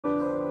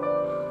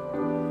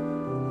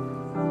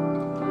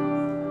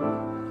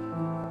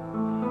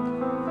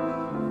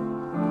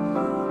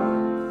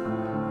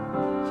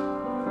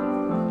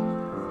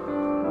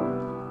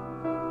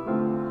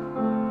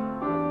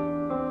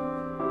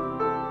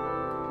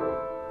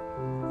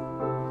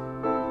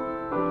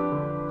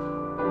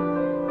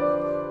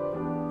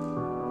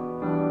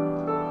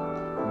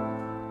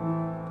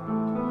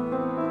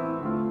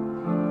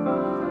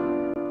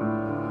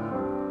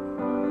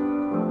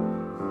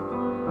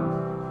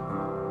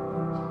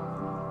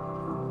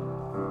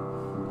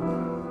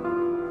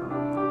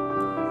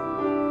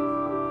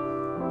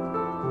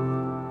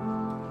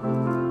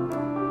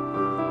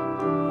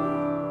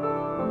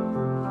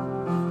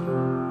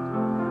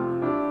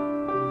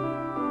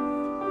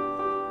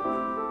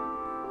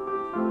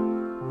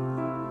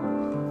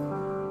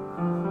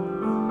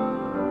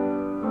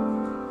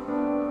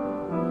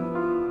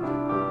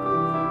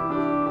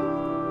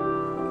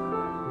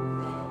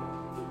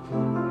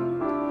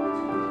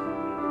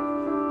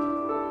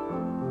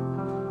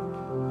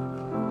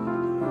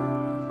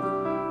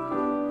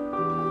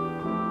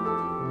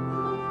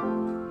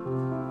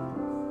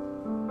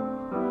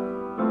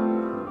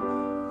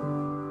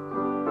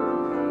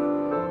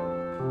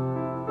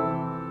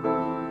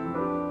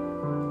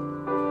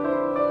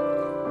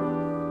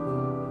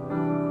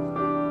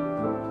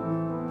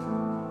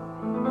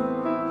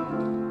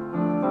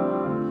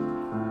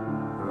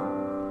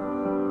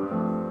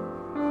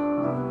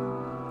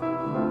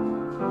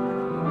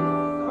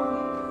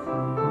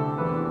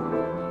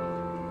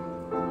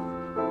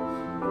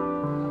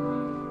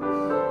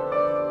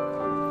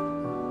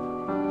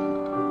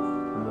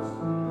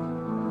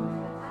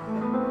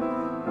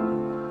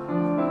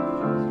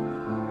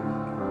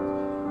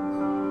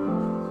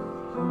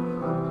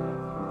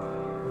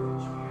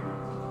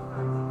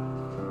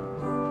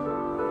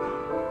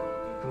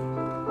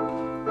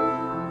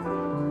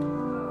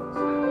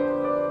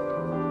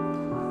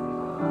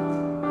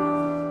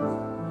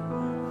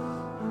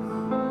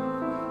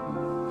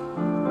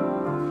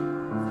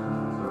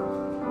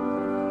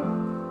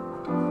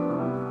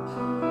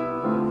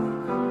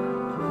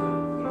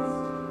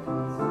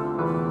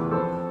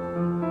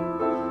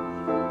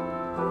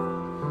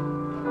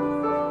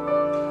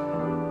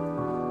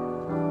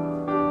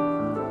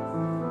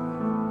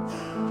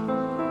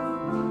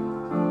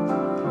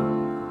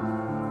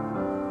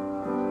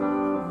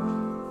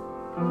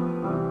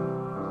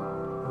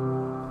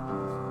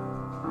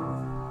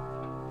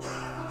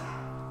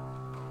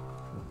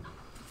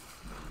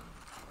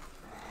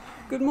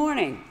Good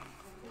morning.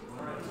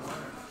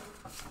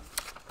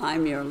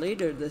 I'm your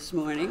leader this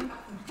morning,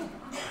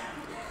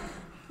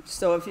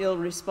 so if you'll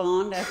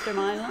respond after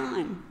my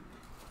line.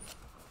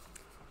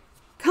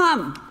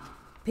 Come,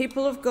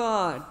 people of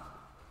God,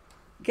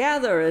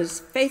 gather as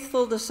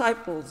faithful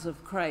disciples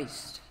of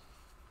Christ.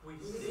 We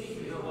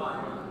seek the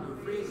one who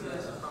frees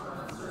us from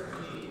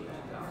uncertainty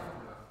and doubt.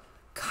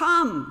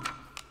 Come,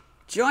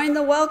 join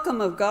the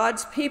welcome of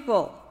God's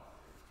people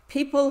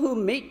who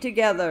meet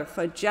together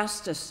for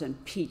justice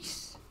and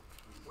peace.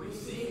 We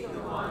seek the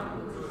one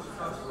who is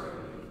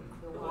trustworthy,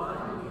 the one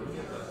who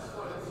gives us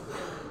what is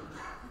good.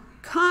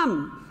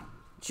 Come,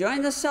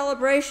 join the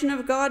celebration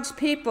of God's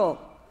people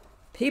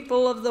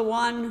of the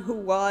one who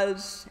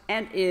was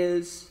and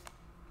is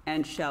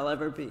and shall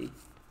ever be.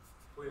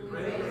 We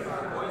raise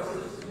our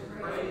voices in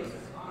praise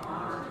and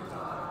honor to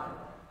God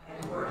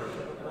and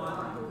worship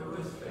one who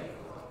is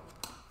faithful.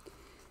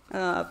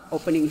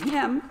 Opening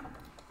hymn,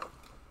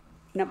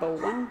 number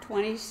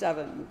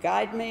 127,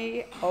 Guide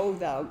Me, O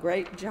Thou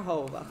Great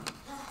Jehovah.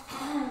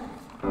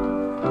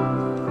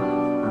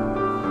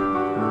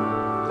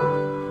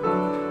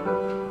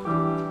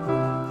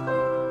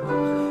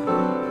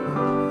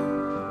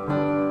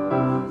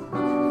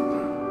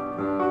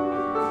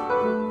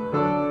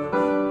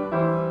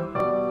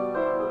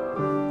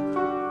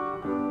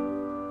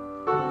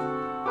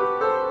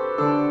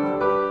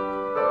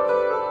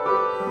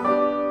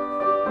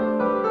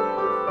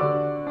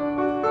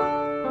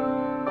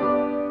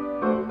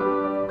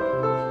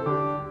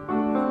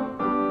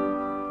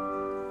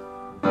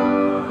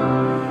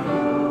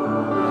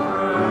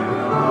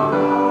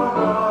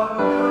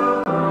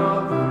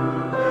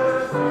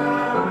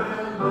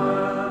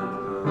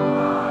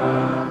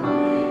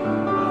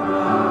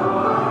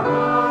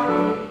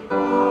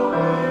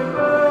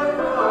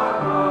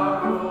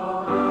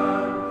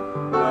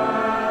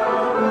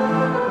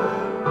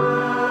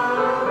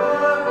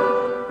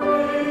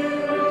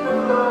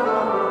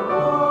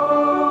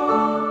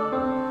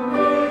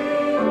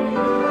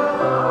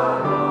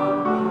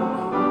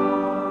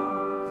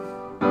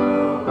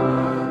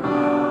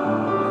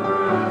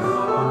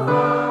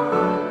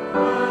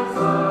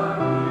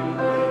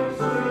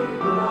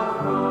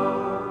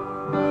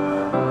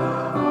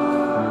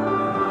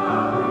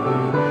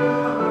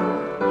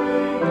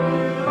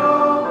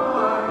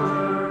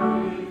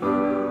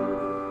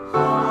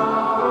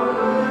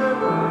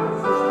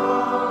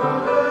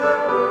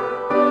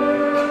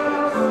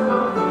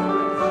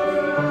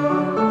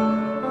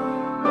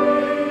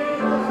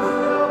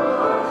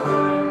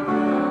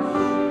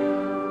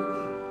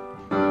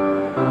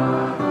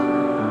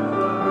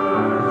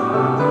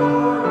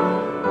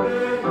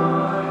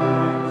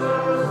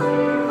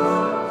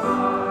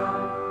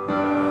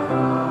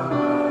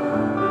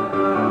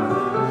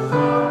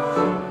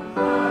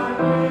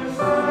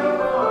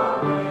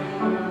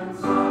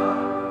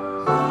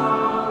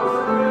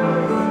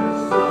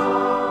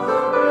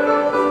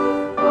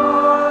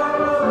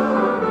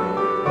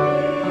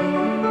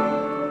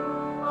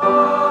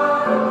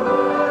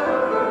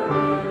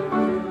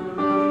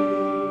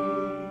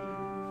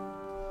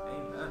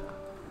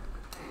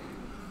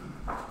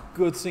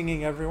 Good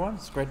singing, everyone.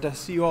 It's great to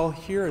see you all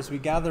here as we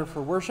gather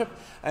for worship.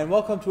 And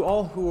welcome to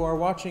all who are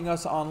watching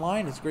us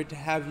online. It's great to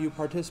have you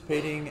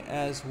participating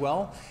as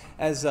well.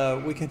 As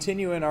we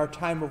continue in our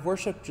time of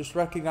worship, just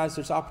recognize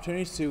there's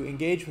opportunities to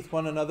engage with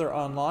one another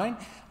online.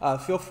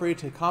 Feel free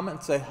to comment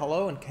and say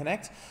hello and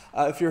connect.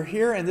 If you're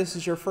here and this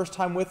is your first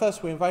time with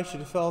us, we invite you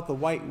to fill out the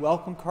white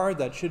welcome card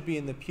that should be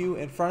in the pew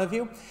in front of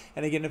you.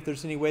 And again, if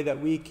there's any way that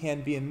we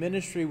can be in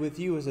ministry with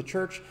you as a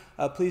church,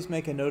 please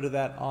make a note of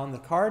that on the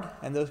card,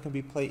 and those can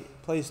be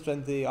placed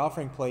in the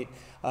offering plate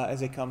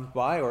as it comes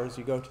by, or as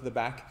you go to the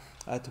back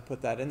to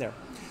put that in there.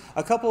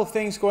 A couple of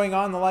things going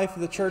on in the life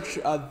of the church.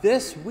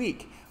 This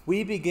week,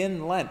 we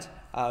begin Lent.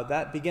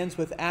 That begins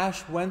with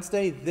Ash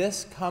Wednesday,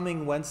 this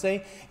coming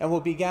Wednesday, and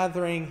we'll be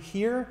gathering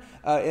here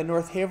in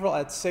North Haverhill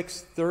at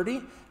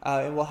 6:30,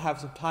 and we'll have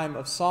some time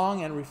of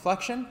song and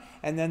reflection,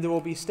 and then there will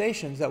be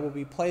stations that will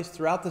be placed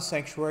throughout the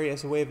sanctuary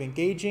as a way of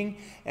engaging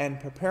and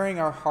preparing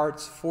our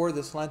hearts for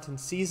this Lenten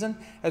season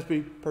as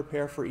we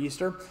prepare for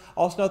Easter.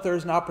 Also note there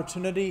is an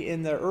opportunity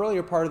in the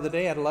earlier part of the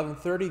day at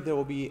 11:30. There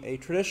will be a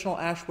traditional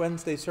Ash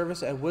Wednesday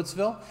service at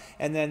Woodsville,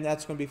 and then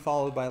that's going to be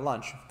followed by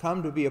lunch.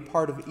 Come to be a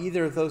part of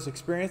either of those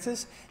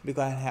experiences. I'd be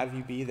glad to have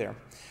you be there.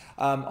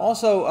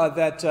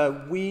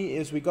 We,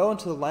 as we go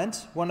into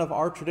Lent, one of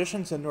our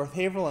traditions in North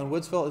Haverhill and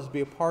Woodsville is to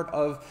be a part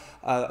of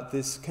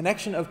this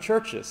connection of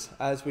churches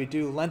as we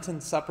do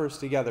Lenten suppers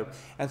together.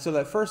 And so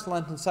that first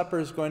Lenten supper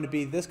is going to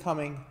be this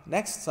coming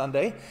next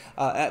Sunday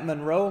at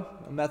Monroe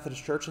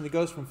Methodist Church, and it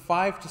goes from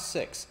 5 to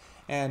 6.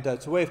 And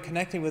it's a way of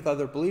connecting with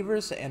other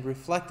believers and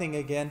reflecting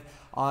again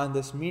on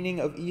this meaning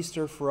of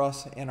Easter for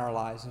us in our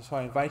lives. And so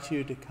I invite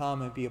you to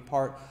come and be a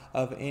part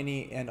of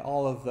any and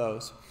all of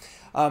those.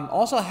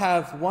 Also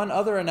have one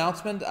other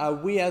announcement.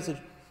 We as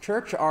a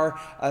church are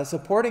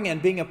supporting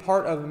and being a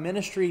part of a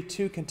ministry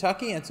to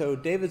Kentucky, and so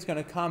David's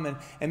going to come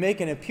and make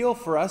an appeal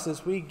for us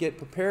as we get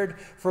prepared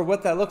for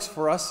what that looks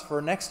for us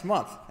for next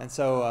month. And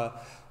so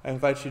I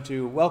invite you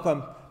to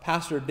welcome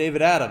Pastor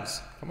David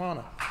Adams. Come on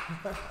up.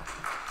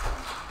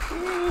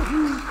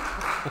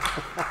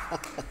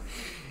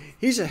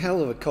 He's a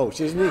hell of a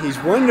coach, isn't he? He's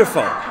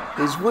wonderful.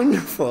 He's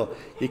wonderful.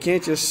 You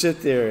can't just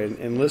sit there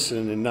and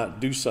listen and not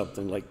do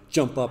something like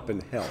jump up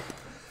and help.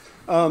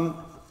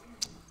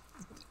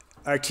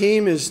 Our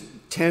team is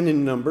 10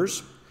 in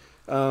numbers,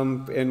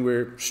 and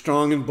we're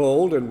strong and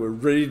bold, and we're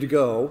ready to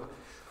go.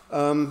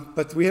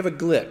 But we have a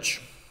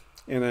glitch,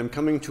 and I'm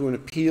coming to an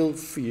appeal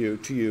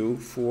to you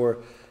for,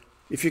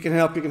 if you can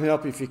help, you can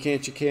help. If you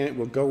can't, you can't.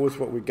 We'll go with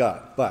what we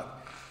got. But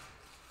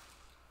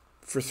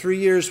for 3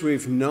 years,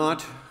 we've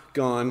not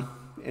gone,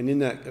 and in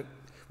that,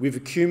 we've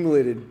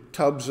accumulated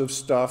tubs of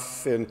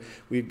stuff, and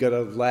we've got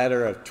a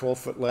ladder, a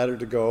 12-foot ladder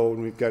to go,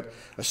 and we've got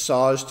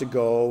saws to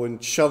go,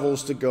 and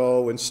shovels to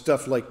go, and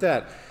stuff like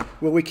that.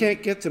 Well, we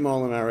can't get them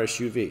all in our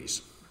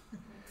SUVs.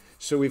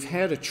 So we've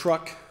had a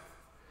truck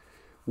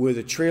with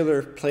a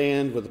trailer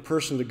planned with a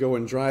person to go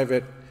and drive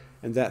it,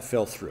 and that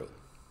fell through.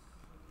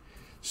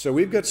 So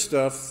we've got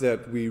stuff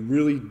that we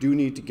really do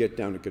need to get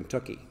down to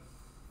Kentucky.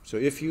 So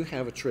if you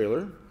have a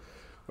trailer,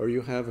 or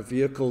you have a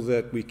vehicle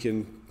that we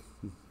can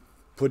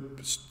put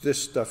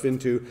this stuff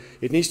into,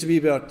 it needs to be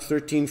about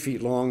 13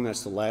 feet long.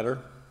 That's the ladder.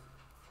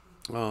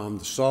 The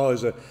saw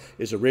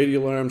is a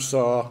radial arm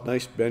saw,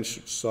 nice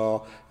bench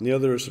saw, and the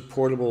other is a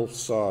portable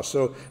saw.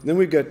 So then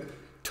we've got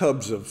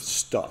tubs of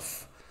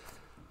stuff.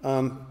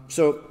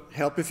 So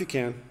help if you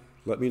can.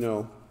 Let me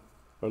know,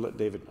 or let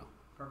David know.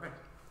 Perfect.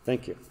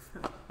 Thank you.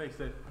 Thanks,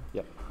 Dave.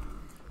 Yep.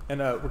 And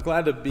we're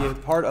glad to be a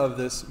part of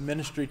this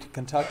ministry to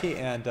Kentucky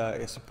and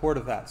a support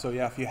of that. So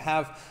yeah, if you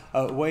have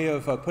a way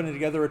of putting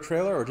together a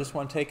trailer or just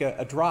want to take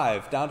a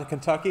drive down to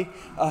Kentucky,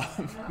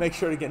 make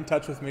sure to get in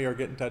touch with me or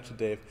get in touch with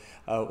Dave.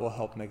 We'll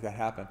help make that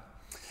happen.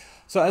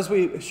 So as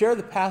we share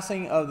the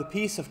passing of the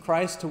peace of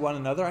Christ to one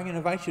another, I'm going to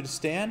invite you to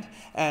stand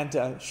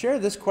and share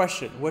this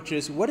question, which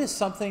is, what is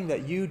something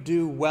that you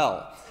do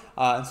well?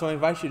 And so I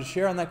invite you to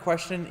share on that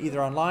question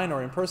either online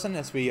or in person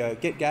as we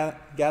get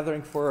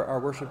gathering for our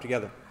worship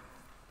together.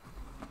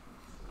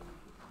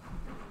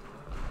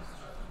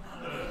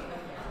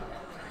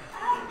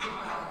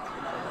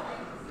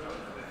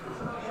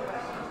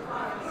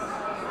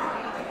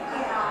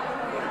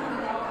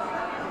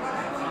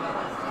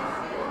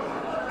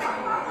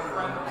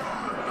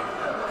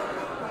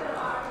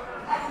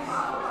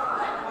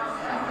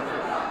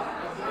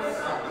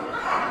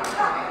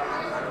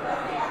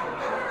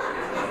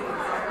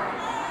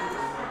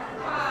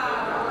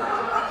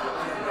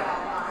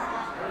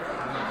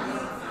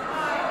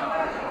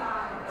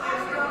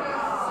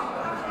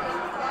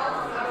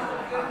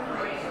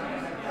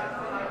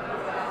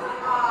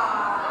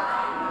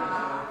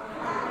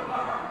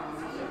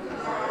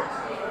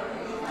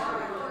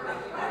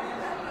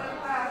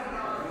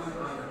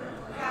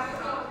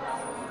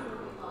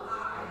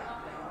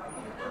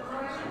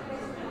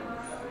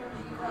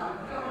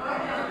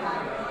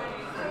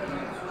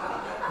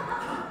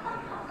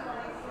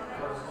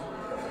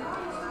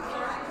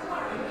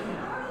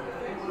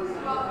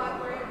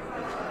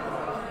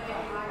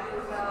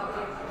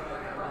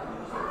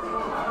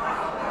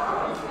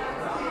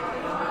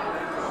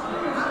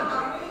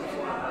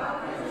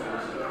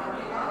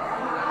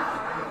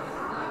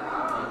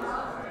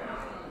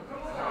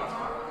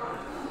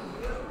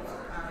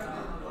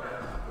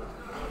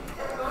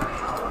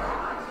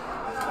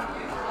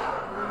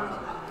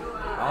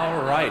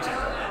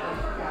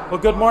 Well,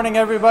 good morning,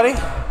 everybody.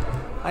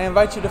 I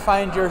invite you to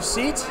find your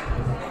seat. They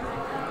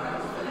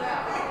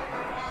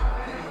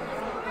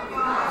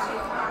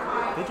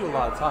do a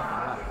lot of talking,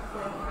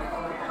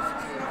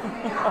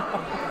 huh?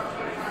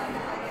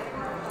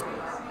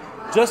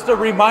 Just a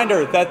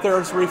reminder that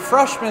there's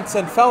refreshments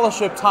and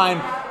fellowship time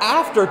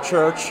after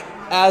church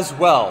as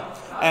well.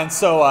 And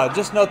so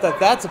just note that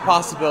that's a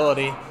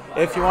possibility.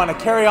 If you want to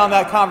carry on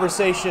that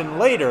conversation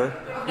later,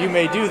 you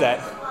may do that.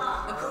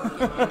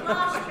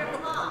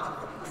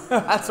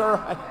 That's all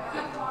right.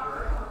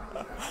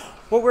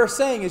 What we're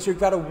saying is you've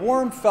got a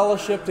warm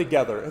fellowship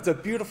together. It's a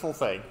beautiful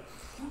thing.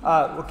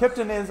 Well,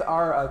 Kipton is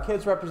our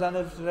kids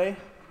representative today.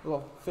 A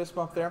little fist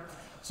bump there.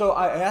 So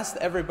I asked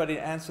everybody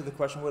to answer the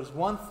question, what is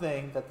one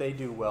thing that they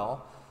do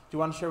well? Do you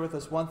want to share with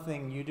us one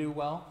thing you do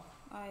well?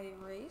 I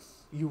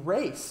race. You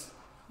race?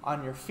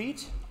 On your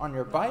feet? On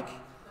your bike?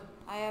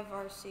 I have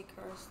RC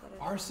cars.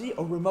 RC?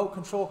 Oh, remote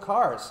control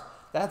cars.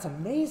 That's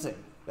amazing.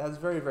 That's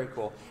very, very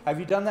cool. Have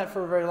you done that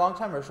for a very long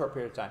time or a short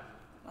period of time?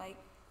 Like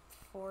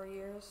 4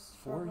 years.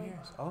 4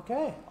 years.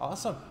 Okay,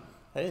 awesome.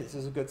 Hey, this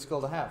is a good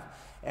skill to have.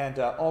 And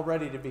all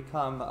ready to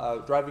become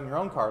driving your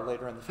own car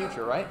later in the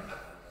future, right?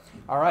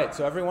 All right,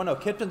 so everyone know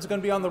Kipton's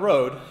going to be on the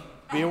road.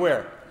 Be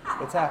aware.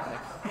 It's happening.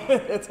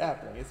 It's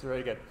happening. It's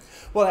very good.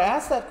 Well, I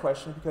asked that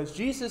question because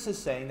Jesus is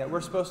saying that we're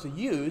supposed to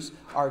use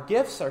our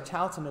gifts, our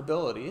talents, and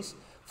abilities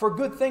for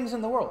good things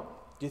in the world.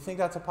 Do you think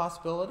that's a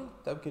possibility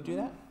that we could do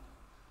that?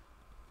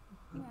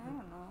 I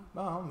don't know.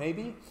 Well,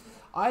 maybe.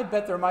 I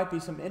bet there might be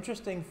some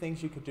interesting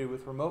things you could do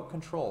with remote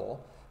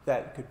control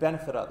that could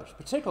benefit others,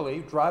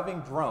 particularly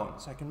driving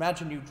drones. I can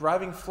imagine you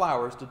driving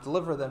flowers to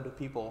deliver them to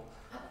people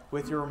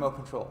with your remote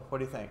control. What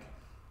do you think?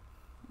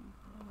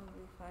 That would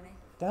be funny.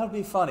 That would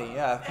be funny,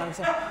 yeah. Kind of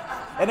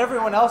and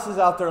everyone else is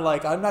out there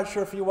like, I'm not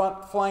sure if you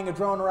want flying a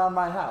drone around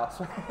my house.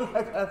 That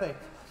kind of thing.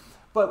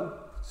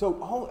 But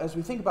so as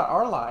we think about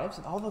our lives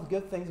and all the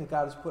good things that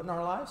God has put in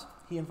our lives,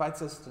 he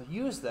invites us to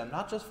use them,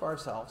 not just for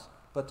ourselves,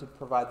 but to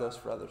provide those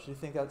for others. Do you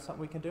think that's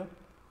something we can do?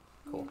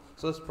 Cool.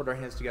 So let's put our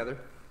hands together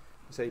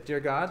and say, Dear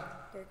God,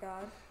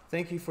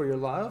 thank you for your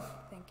love.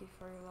 Thank you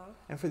for your love.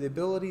 And for the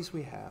abilities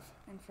we have.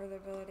 And for the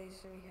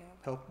abilities we have.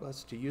 Help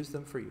us to use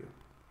them for you.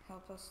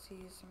 Help us to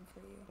use them for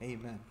you.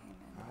 Amen. Amen.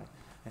 All right.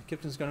 And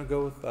Kipton's going to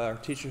go with our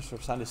teachers for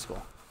Sunday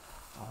school.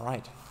 All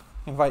right.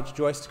 I invite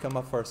Joyce to come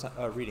up for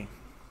a reading.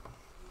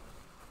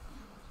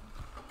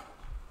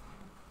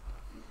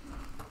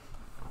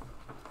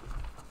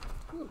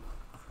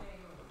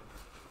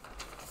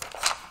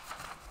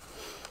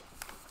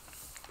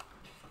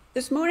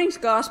 This morning's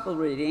gospel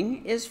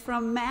reading is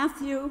from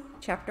Matthew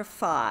chapter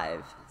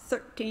 5,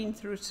 13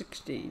 through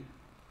 16.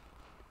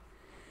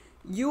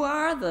 You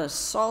are the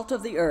salt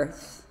of the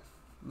earth,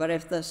 but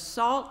if the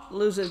salt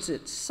loses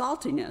its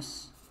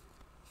saltiness,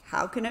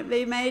 how can it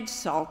be made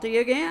salty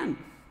again?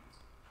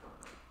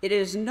 It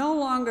is no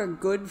longer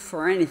good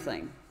for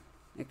anything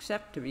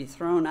except to be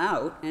thrown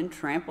out and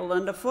trampled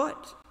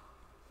underfoot.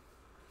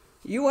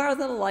 You are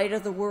the light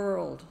of the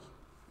world.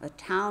 A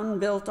town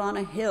built on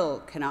a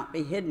hill cannot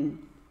be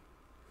hidden.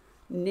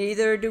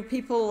 Neither do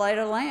people light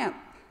a lamp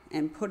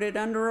and put it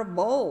under a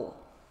bowl.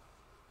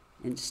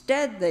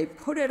 Instead, they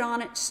put it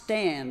on its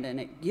stand, and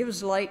it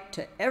gives light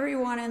to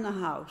everyone in the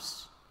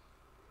house.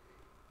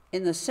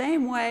 In the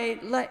same way,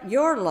 let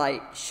your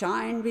light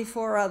shine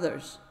before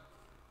others,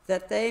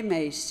 that they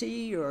may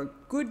see your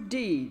good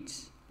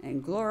deeds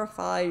and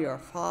glorify your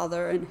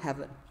Father in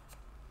heaven.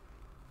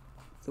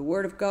 The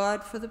word of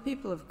God for the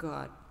people of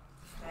God.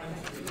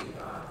 Thanks be to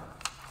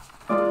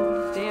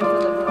God. Stand for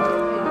the pledge of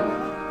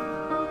allegiance.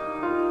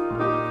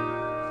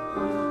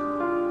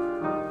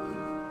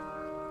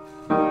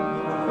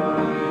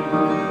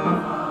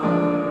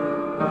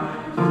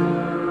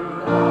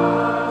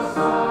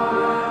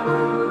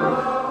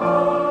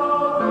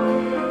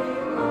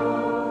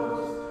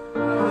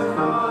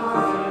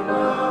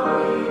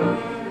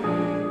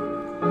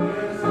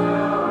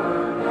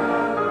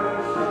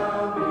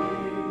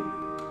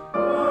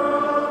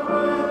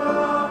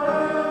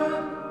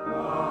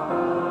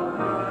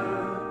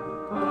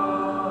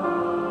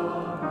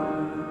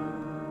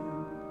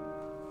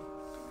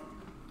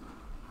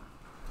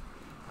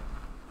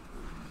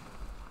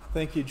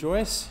 Thank you,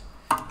 Joyce.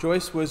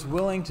 Joyce was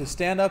willing to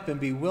stand up and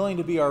be willing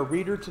to be our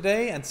reader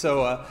today, and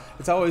so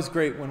it's always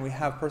great when we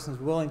have persons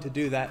willing to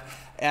do that.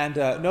 And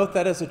note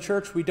that as a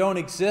church, we don't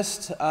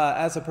exist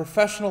as a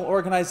professional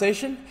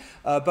organization,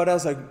 but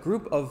as a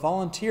group of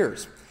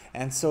volunteers.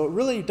 And so it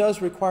really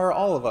does require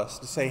all of us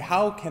to say,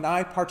 how can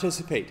I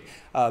participate?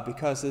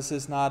 Because this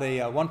is not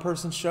a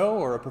one-person show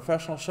or a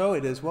professional show.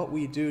 It is what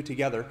we do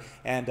together,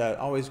 and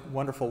always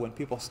wonderful when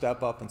people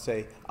step up and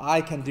say,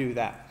 I can do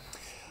that.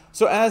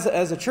 So as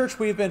a church,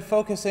 we've been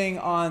focusing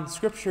on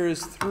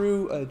scriptures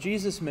through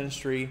Jesus'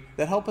 ministry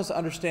that help us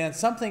understand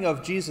something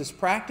of Jesus'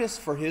 practice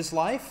for his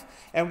life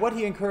and what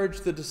he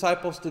encouraged the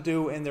disciples to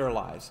do in their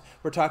lives.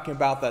 We're talking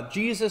about the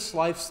Jesus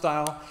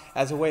lifestyle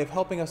as a way of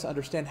helping us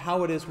understand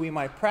how it is we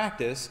might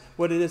practice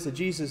what it is that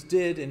Jesus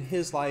did in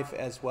his life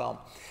as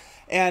well.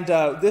 And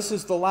this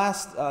is the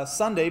last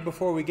Sunday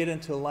before we get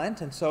into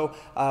Lent, and so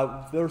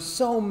there's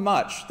so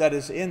much that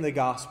is in the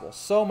Gospel,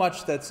 so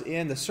much that's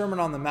in the Sermon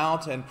on the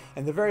Mount and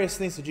the various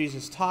things that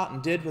Jesus taught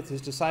and did with his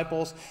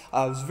disciples. It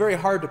was very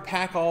hard to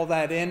pack all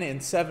that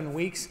in 7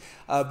 weeks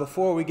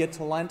before we get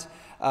to Lent.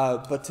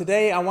 But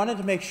today I wanted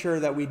to make sure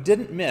that we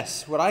didn't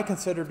miss what I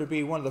consider to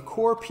be one of the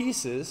core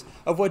pieces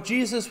of what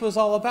Jesus was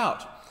all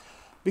about.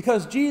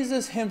 Because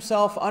Jesus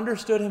himself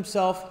understood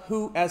himself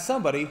as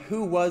somebody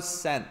who was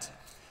sent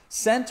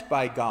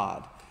by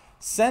God,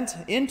 sent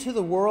into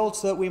the world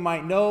so that we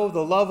might know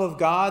the love of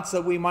God,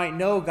 so that we might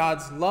know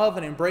God's love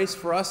and embrace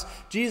for us.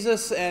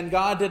 Jesus and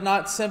God did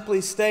not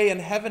simply stay in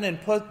heaven and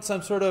put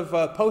some sort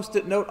of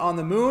post-it note on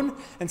the moon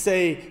and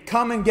say,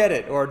 come and get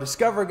it, or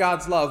discover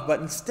God's love, but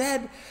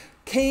instead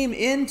came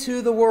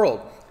into the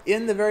world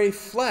in the very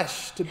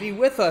flesh to be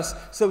with us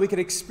so we could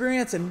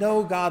experience and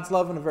know God's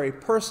love in a very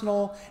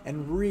personal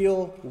and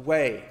real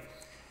way.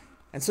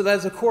 And so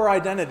that's a core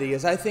identity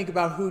as I think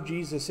about who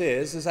Jesus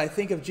is, as I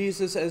think of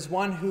Jesus as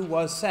one who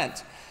was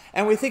sent.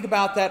 And we think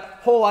about that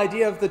whole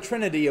idea of the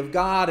Trinity, of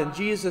God and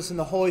Jesus and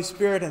the Holy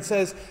Spirit, and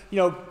says,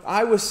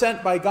 I was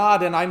sent by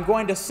God and I'm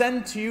going to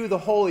send to you the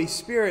Holy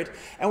Spirit.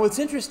 And what's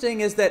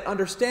interesting is that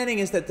understanding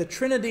is that the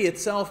Trinity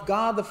itself,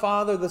 God the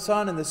Father, the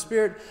Son, and the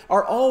Spirit,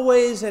 are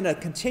always in a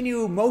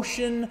continual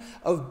motion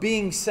of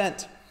being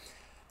sent.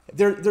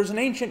 There's an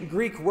ancient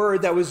Greek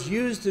word that was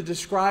used to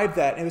describe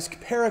that, and it was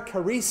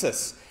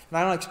perichoresis. And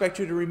I don't expect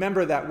you to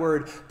remember that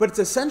word, but it's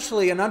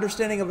essentially an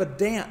understanding of a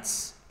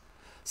dance.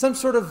 some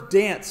sort of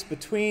dance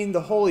between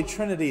the Holy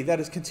Trinity that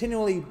is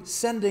continually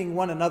sending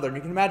one another. And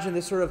you can imagine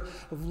this sort of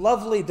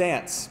lovely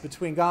dance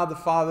between God the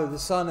Father, the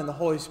Son, and the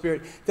Holy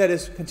Spirit that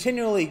is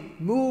continually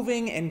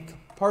moving and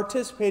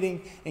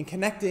participating and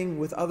connecting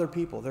with other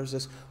people. There's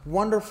this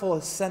wonderful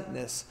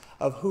assentness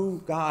of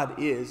who God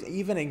is,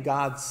 even in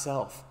God's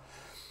self.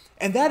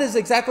 And that is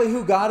exactly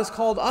who God has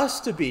called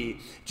us to be.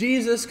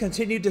 Jesus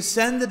continued to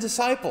send the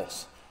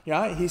disciples.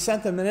 Yeah, he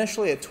sent them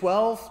initially at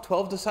 12.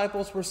 12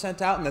 disciples were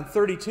sent out, and then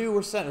 32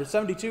 were sent, or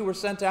 72 were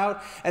sent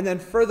out. And then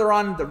further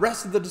on, the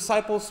rest of the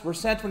disciples were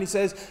sent when he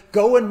says,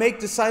 go and make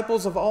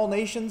disciples of all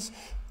nations.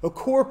 A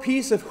core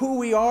piece of who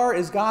we are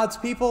as God's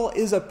people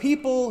is a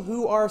people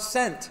who are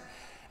sent.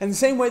 In the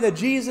same way that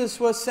Jesus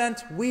was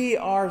sent, we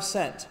are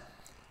sent.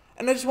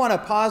 And I just want to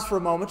pause for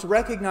a moment to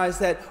recognize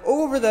that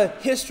over the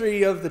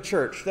history of the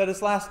church, that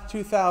is last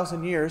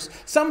 2,000 years,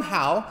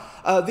 somehow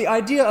the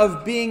idea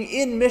of being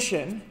in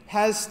mission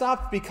has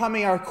stopped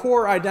becoming our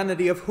core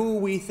identity of who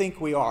we think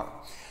we are.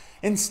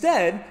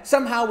 Instead,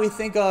 somehow we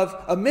think of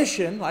a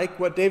mission, like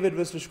what David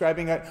was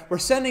describing. We're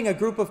sending a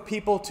group of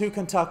people to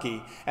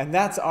Kentucky, and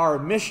that's our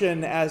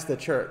mission as the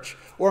church.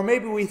 Or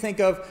maybe we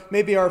think of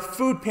maybe our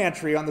food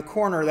pantry on the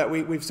corner that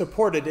we've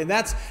supported, and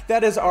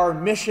that is our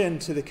mission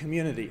to the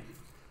community.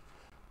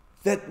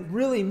 That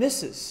really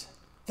misses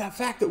that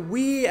fact that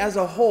we as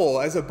a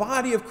whole, as a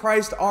body of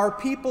Christ, are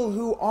people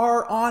who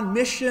are on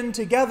mission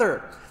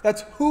together.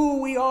 That's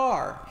who we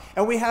are.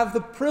 And we have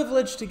the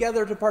privilege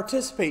together to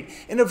participate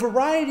in a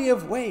variety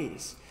of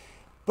ways.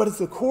 But it's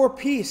the core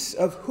piece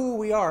of who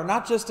we are,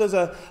 not just as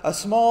a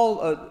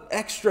small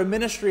extra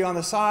ministry on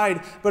the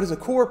side, but as a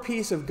core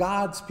piece of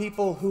God's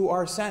people who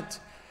are sent.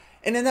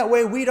 And in that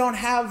way, we don't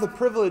have the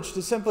privilege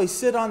to simply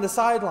sit on the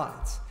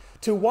sidelines,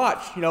 to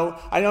watch.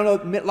 I don't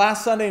know,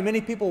 last Sunday many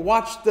people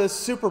watched the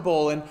Super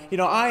Bowl, and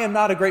I am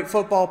not a great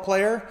football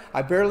player.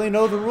 I barely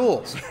know the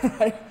rules,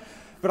 right?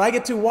 But I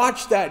get to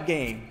watch that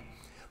game.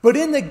 But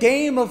in the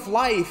game of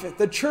life,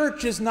 the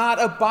church is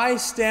not a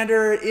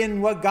bystander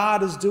in what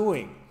God is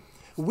doing.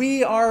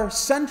 We are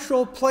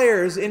central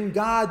players in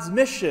God's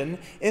mission,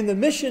 in the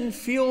mission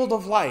field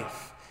of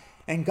life.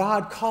 And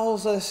God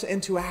calls us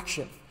into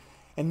action.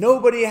 And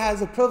nobody has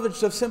the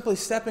privilege of simply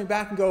stepping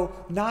back and go,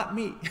 not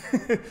me,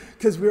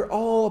 because we're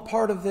all a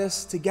part of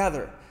this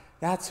together.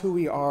 That's who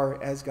we are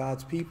as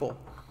God's people.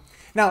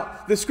 Now,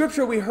 the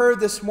scripture we heard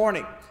this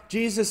morning,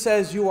 Jesus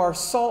says, you are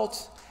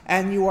salt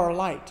and you are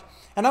light.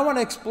 And I want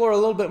to explore a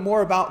little bit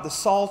more about the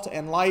salt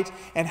and light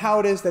and how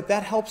it is that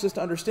helps us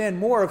to understand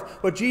more of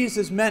what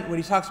Jesus meant when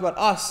he talks about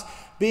us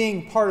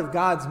being part of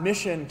God's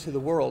mission to the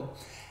world.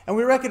 And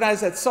we recognize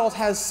that salt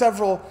has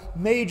several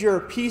major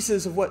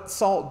pieces of what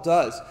salt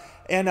does.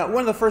 And one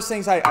of the first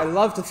things I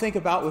love to think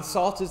about with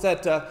salt is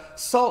that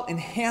salt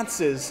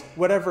enhances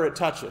whatever it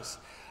touches,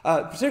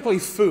 particularly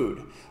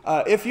food.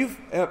 If you've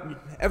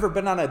ever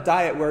been on a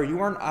diet where you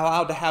weren't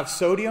allowed to have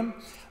sodium,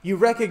 you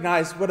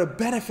recognize what a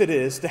benefit it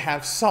is to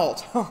have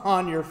salt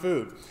on your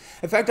food.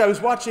 In fact, I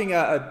was watching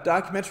a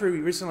documentary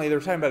recently. They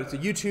were talking about it's a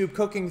YouTube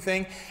cooking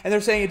thing, and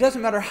they're saying it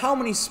doesn't matter how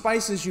many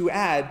spices you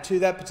add to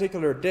that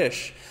particular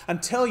dish,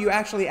 until you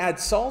actually add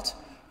salt,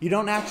 you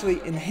don't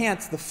actually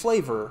enhance the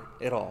flavor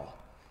at all.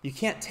 You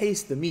can't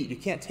taste the meat. You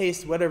can't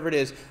taste whatever it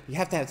is. You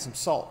have to add some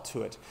salt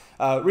to it.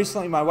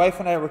 Recently, my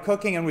wife and I were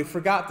cooking, and we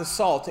forgot the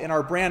salt in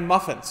our bran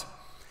muffins.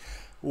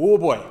 Oh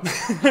boy.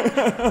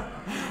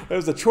 It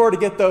was a chore to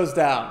get those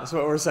down, that's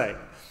what we're saying.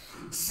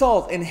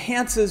 Salt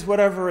enhances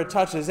whatever it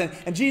touches.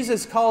 And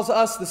Jesus calls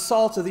us the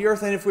salt of the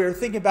earth. And if we are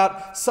thinking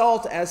about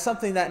salt as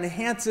something that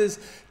enhances,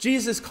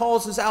 Jesus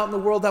calls us out in the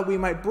world that we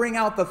might bring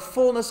out the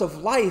fullness of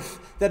life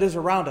that is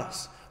around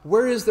us.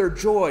 Where is their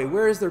joy?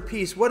 Where is their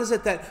peace? What is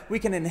it that we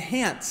can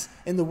enhance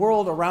in the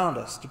world around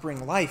us to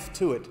bring life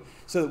to it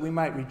so that we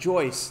might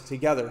rejoice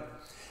together?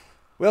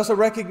 We also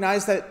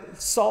recognize that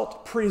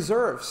salt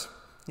preserves.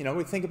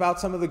 We think about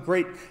some of the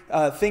great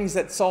things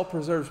that salt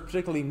preserves,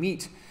 particularly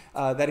meat,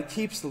 that it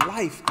keeps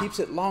life, keeps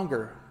it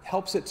longer,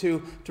 helps it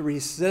to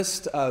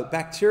resist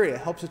bacteria,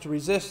 helps it to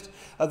resist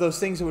those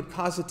things that would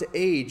cause it to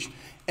age.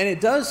 And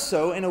it does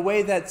so in a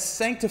way that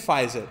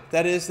sanctifies it.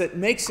 That is, that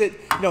makes it,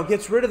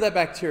 gets rid of that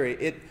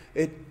bacteria.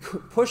 It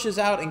pushes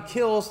out and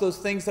kills those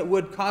things that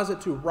would cause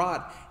it to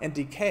rot and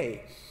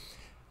decay.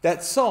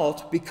 That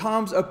salt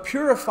becomes a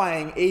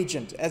purifying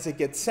agent as it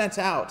gets sent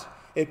out.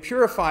 It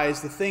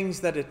purifies the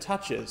things that it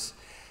touches.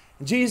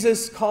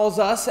 Jesus calls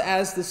us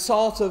as the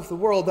salt of the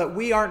world, that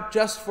we aren't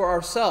just for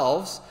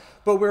ourselves,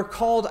 but we're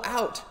called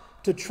out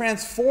to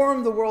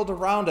transform the world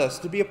around us,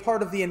 to be a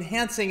part of the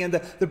enhancing and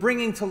the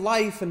bringing to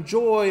life and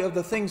joy of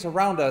the things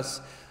around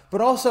us,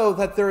 but also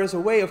that there is a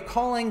way of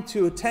calling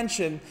to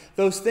attention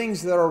those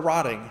things that are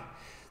rotting,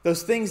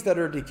 those things that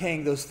are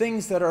decaying, those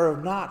things that are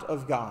not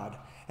of God.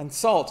 And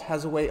salt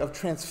has a way of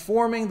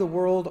transforming the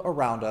world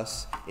around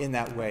us in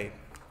that way.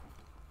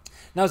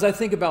 Now, as I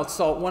think about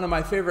salt, one of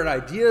my favorite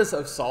ideas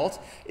of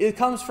salt, it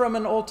comes from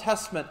an Old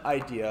Testament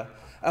idea,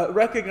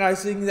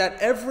 recognizing that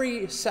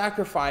every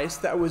sacrifice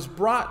that was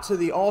brought to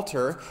the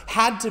altar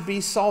had to be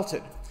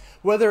salted.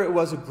 Whether it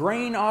was a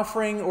grain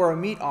offering or a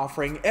meat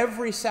offering,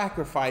 every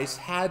sacrifice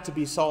had to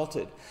be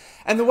salted.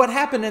 And then what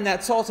happened in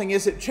that salting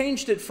is it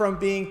changed it from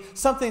being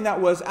something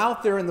that was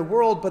out there in the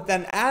world, but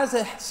then as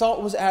a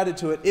salt was added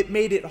to it, it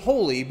made it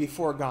holy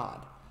before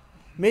God.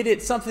 Made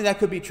it something that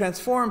could be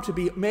transformed to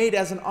be made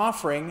as an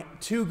offering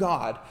to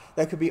God,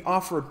 that could be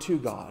offered to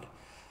God.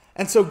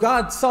 And so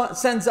God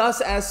sends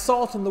us as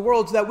salt in the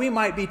world so that we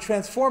might be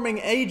transforming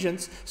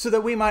agents, so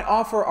that we might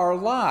offer our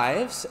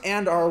lives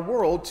and our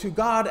world to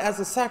God as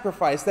a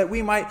sacrifice, that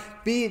we might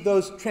be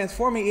those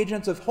transforming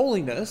agents of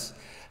holiness,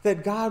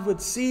 that God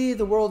would see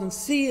the world and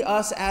see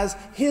us as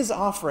his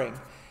offering,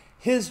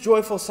 his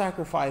joyful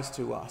sacrifice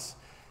to us.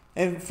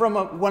 And from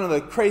one of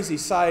the crazy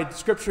side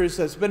scriptures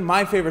that's been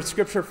my favorite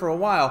scripture for a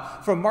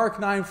while, from Mark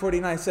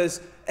 9:49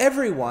 says,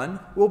 everyone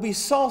will be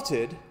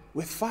salted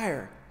with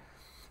fire.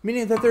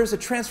 Meaning that there's a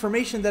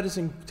transformation that is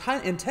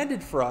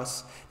intended for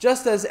us,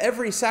 just as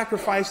every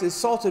sacrifice is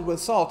salted with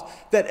salt,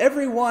 that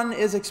everyone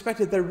is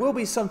expected, there will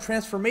be some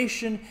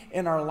transformation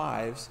in our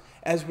lives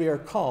as we are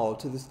called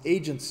to this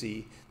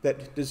agency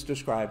that is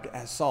described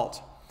as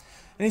salt.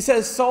 And he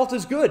says salt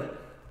is good,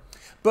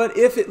 but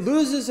if it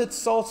loses its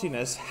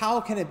saltiness, how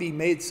can it be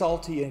made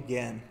salty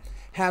again?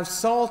 Have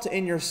salt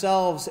in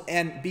yourselves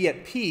and be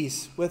at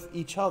peace with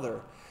each other.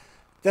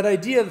 That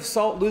idea of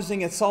salt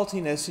losing its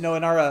saltiness, in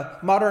our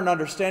modern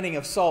understanding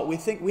of salt, we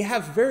think we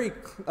have very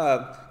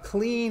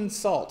clean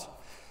salt.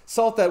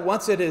 Salt that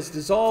once it is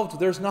dissolved,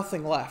 there's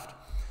nothing left.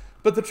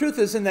 But the truth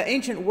is, in the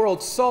ancient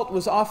world, salt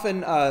was often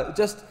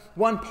just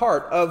one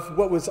part of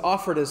what was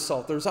offered as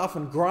salt. There was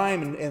often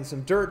grime and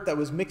some dirt that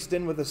was mixed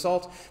in with the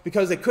salt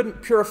because they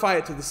couldn't purify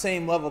it to the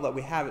same level that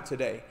we have it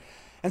today.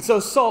 And so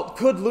salt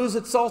could lose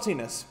its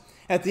saltiness.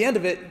 At the end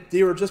of it,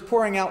 they were just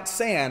pouring out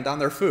sand on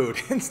their food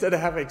instead of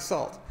having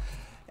salt.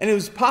 And it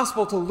was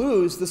possible to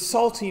lose the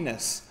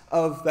saltiness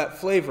of that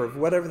flavor, of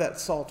whatever that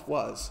salt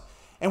was.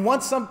 And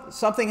once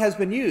something has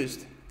been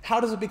used, how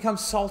does it become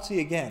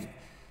salty again?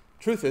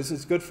 Truth is,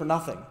 it's good for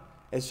nothing.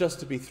 It's just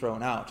to be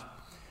thrown out.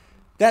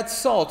 That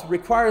salt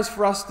requires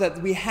for us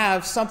that we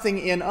have something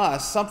in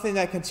us, something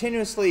that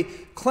continuously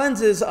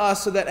cleanses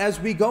us so that as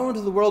we go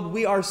into the world,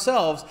 we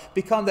ourselves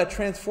become that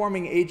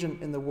transforming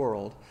agent in the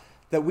world,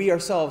 that we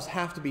ourselves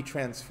have to be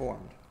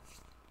transformed.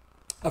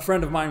 A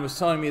friend of mine was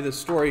telling me this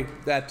story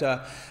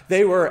that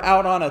they were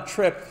out on a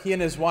trip, he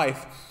and his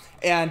wife,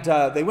 and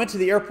they went to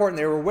the airport and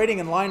they were waiting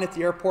in line at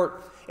the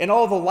airport, and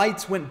all the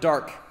lights went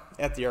dark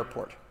at the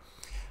airport.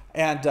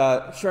 And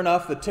sure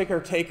enough, the ticker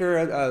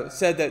taker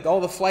said that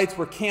all the flights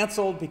were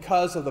canceled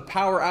because of the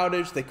power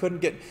outage. They couldn't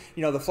get,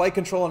 the flight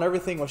control and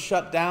everything was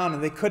shut down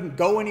and they couldn't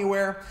go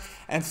anywhere.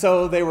 And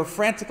so they were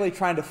frantically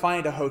trying to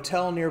find a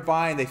hotel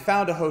nearby, and they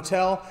found a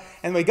hotel.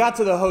 And when they got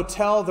to the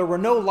hotel, there were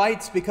no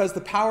lights because the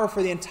power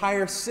for the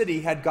entire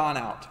city had gone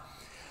out.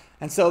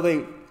 And so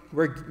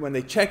when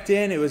they checked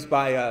in, it was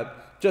by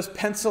just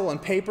pencil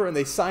and paper, and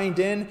they signed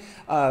in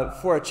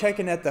for a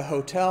check-in at the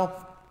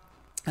hotel.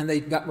 And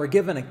they were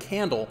given a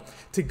candle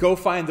to go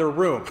find their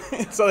room.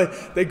 So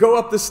they go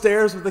up the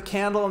stairs with the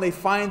candle and they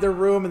find their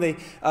room, and they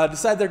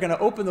decide they're going to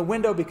open the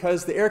window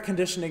because the air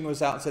conditioning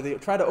was out. So they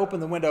try to open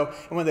the window,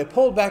 and when they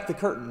pulled back the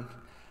curtain,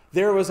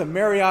 there was a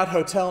Marriott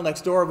hotel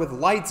next door with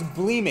lights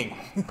gleaming.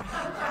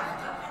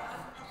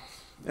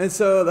 And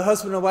so the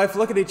husband and wife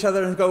look at each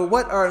other and go,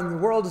 what in the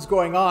world is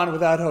going on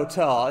with that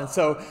hotel? And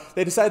so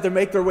they decide to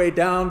make their way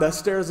down the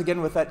stairs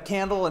again with that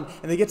candle, and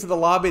they get to the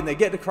lobby, and they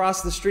get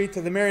across the street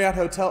to the Marriott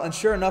Hotel, and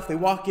sure enough, they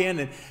walk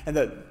in, and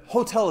the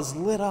hotel is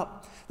lit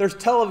up. There's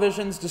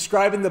televisions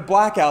describing the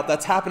blackout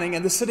that's happening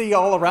in the city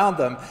all around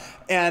them.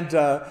 And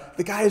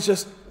the guy is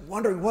just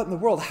wondering, what in the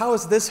world? How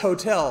is this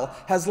hotel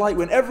has light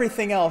when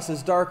everything else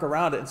is dark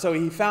around it? And so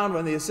he found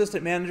one of the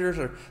assistant managers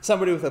or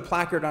somebody with a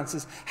placard on,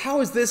 says,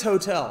 how is this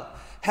hotel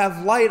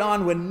have light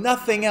on when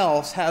nothing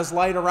else has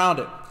light around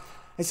it?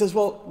 He says,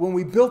 well, when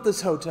we built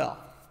this hotel,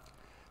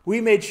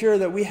 we made sure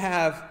that we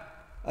have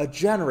a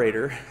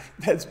generator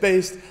that's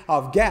based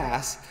off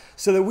gas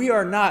so that we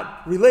are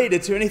not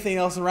related to anything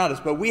else around us,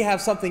 but we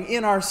have something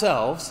in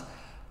ourselves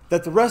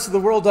that the rest of the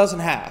world doesn't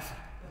have.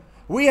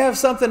 We have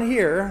something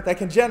here that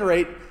can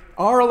generate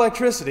our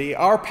electricity,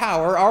 our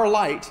power, our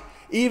light,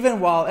 even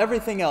while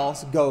everything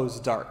else goes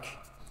dark.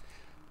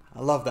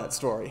 I love that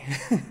story.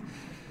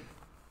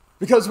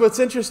 Because what's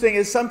interesting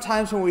is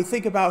sometimes when we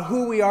think about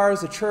who we are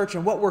as a church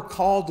and what we're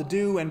called to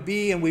do and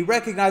be, and we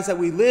recognize that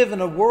we live in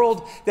a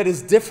world that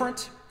is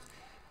different,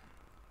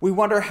 we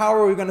wonder, how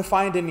are we going to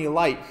find any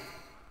light?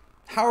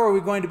 How are we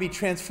going to be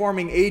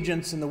transforming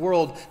agents in the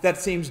world that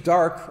seems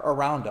dark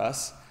around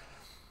us?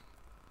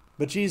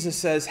 But Jesus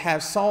says,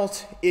 have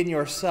salt in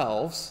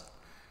yourselves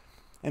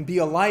and be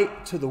a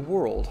light to the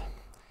world.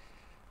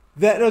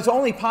 That is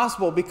only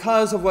possible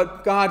because of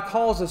what God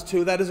calls us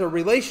to. That is a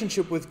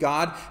relationship with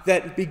God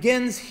that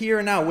begins here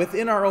and now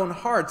within our own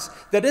hearts,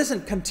 that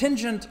isn't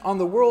contingent on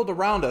the world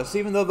around us,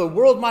 even though the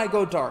world might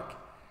go dark.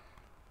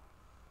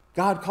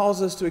 God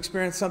calls us to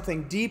experience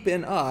something deep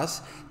in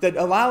us that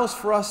allows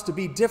for us to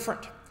be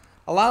different,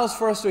 allows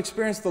for us to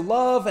experience the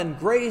love and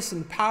grace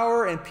and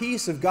power and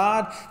peace of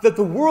God that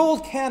the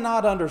world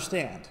cannot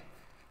understand,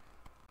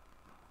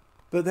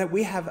 but that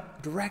we have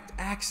direct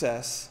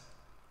access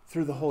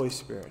through the Holy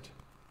Spirit.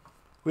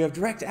 We have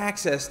direct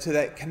access to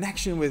that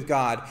connection with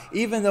God,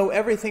 even though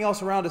everything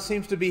else around us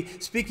seems to be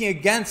speaking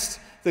against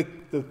the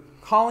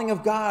calling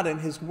of God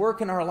and His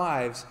work in our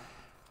lives.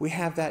 We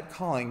have that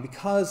calling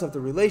because of the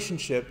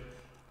relationship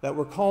that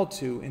we're called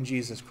to in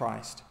Jesus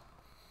Christ.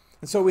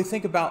 And so we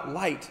think about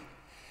light.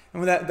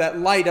 And when that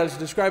light, I was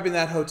describing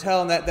that hotel,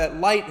 and that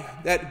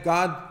light that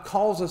God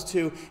calls us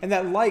to, and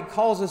that light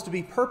calls us to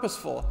be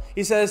purposeful.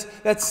 He says,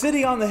 that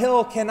city on the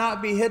hill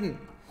cannot be hidden.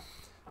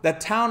 That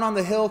town on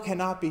the hill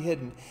cannot be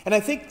hidden. And I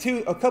think,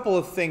 too, a couple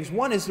of things.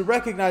 One is to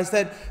recognize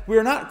that we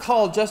are not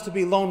called just to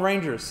be lone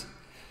rangers.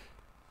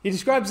 He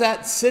describes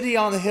that city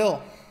on the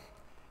hill.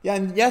 Yeah,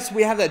 and yes,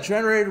 we have that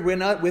generated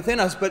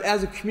within us, but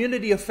as a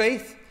community of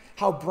faith,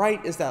 how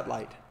bright is that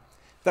light?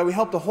 That we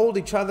help to hold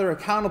each other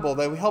accountable,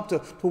 that we help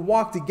to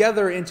walk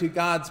together into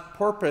God's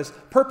purpose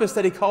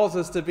that He calls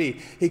us to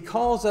be. He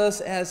calls us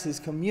as His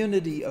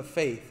community of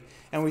faith,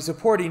 and we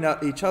support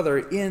each other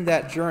in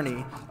that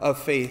journey of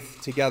faith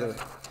together.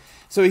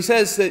 So He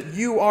says that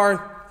you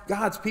are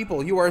God's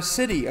people. You are a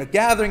city, a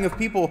gathering of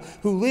people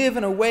who live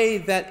in a way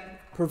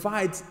that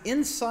provides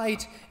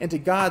insight into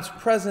God's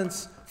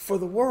presence for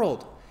the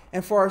world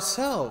and for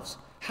ourselves.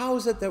 How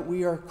is it that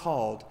we are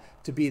called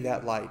to be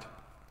that light?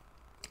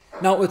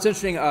 Now, what's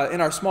interesting,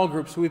 in our small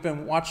groups, we've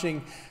been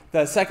watching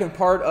the second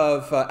part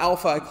of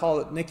Alpha. I call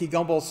it Nicky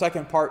Gumbel's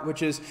second part,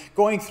 which is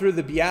going through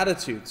the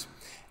Beatitudes.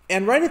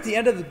 And right at the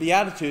end of the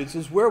Beatitudes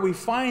is where we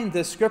find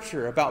this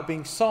scripture about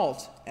being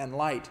salt and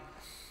light.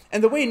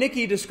 And the way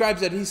Nicky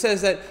describes it, he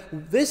says that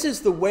this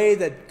is the way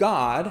that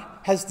God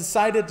has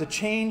decided to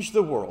change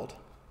the world.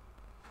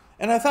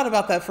 And I thought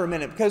about that for a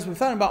minute, because we're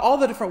thinking about all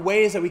the different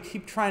ways that we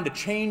keep trying to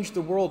change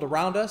the world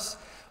around us.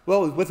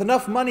 Well, with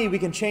enough money, we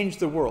can change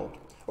the world.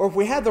 Or if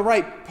we had the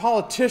right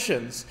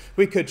politicians,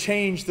 we could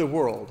change the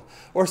world.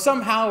 Or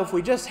somehow, if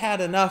we just had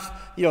enough,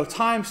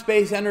 time,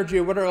 space, energy,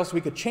 or whatever else,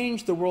 we could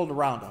change the world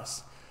around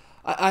us.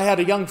 I had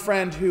a young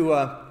friend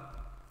who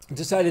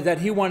decided that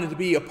he wanted to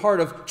be a part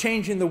of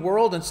changing the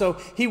world, and so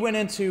he went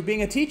into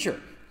being a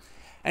teacher.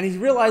 And he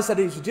realized that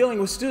he was dealing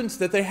with students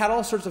that they had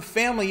all sorts of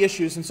family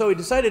issues, and so he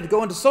decided to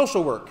go into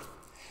social work.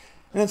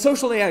 And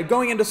then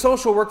going into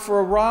social work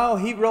for a while,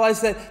 he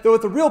realized that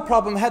the real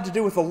problem had to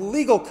do with the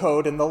legal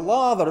code and the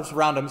law that was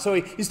around him. So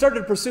he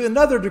started to pursue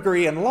another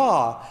degree in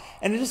law.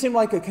 And it just seemed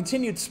like a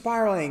continued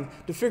spiraling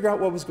to figure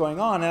out what was going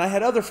on. And I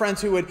had other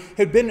friends who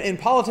had been in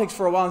politics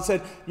for a while and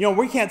said,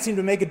 we can't seem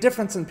to make a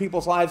difference in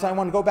people's lives. I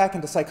want to go back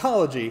into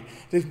psychology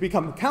to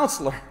become a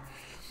counselor.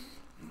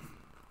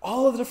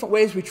 All of the different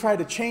ways we try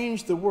to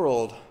change the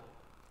world.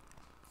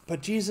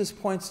 But Jesus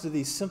points to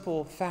these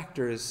simple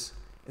factors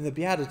in the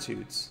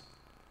Beatitudes.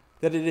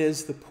 That it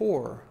is the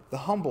poor, the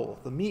humble,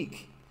 the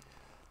meek,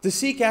 to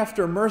seek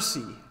after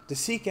mercy, to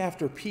seek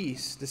after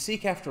peace, to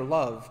seek after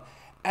love,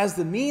 as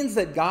the means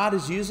that God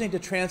is using to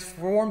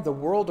transform the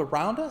world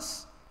around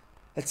us.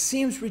 It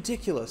seems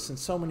ridiculous in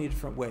so many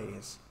different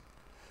ways.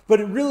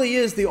 But it really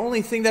is the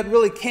only thing that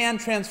really can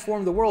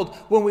transform the world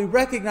when we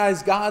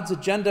recognize God's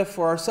agenda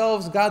for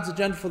ourselves, God's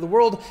agenda for the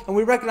world, and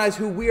we recognize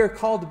who we are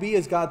called to be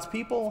as God's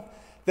people,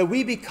 that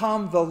we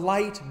become the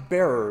light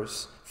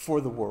bearers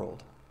for the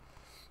world.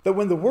 That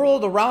when the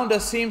world around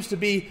us seems to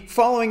be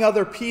following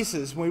other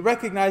pieces, when we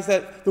recognize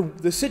that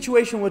the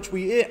situation which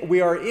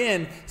we are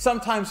in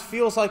sometimes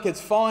feels like it's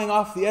falling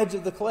off the edge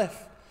of the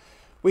cliff.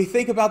 We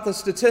think about the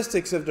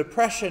statistics of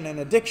depression and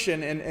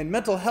addiction and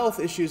mental health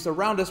issues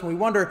around us, and we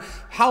wonder,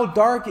 how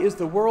dark is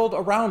the world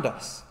around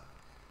us?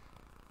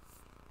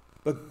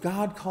 But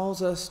God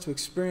calls us to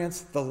experience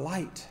the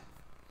light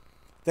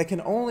that can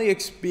only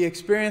be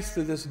experienced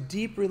through this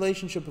deep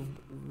relationship of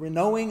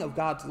knowing of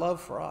God's love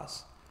for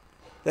us.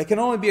 That can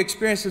only be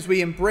experienced as we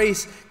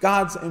embrace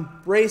God's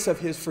embrace of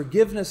His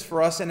forgiveness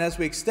for us, and as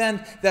we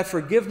extend that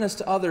forgiveness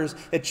to others,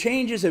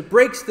 it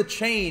breaks the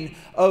chain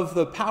of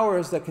the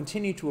powers that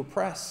continue to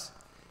oppress.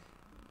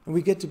 And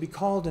we get to be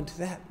called into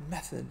that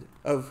method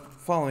of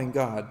following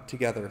God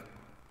together.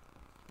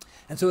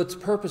 And so it's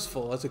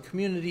purposeful. As a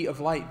community of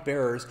light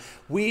bearers,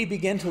 we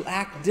begin to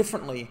act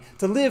differently,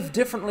 to live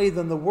differently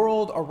than the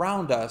world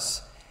around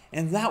us,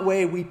 and that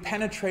way we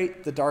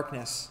penetrate the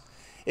darkness.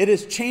 It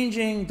is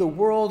changing the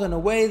world in a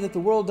way that the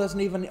world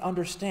doesn't even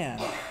understand.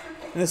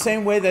 In the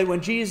same way that when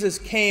Jesus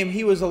came,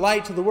 He was a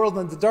light to the world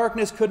and the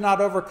darkness could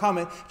not overcome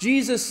it.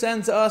 Jesus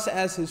sends us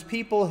as His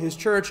people, His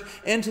church,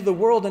 into the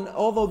world. And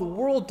although the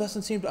world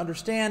doesn't seem to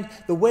understand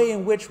the way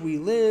in which we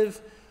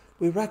live,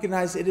 we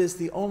recognize it is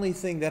the only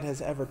thing that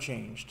has ever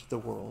changed the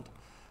world.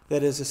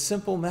 That is a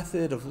simple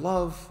method of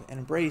love and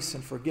embrace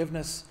and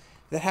forgiveness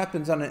that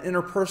happens on an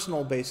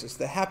interpersonal basis,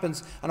 that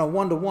happens on a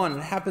one-to-one,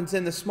 it happens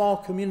in the small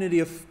community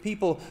of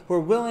people who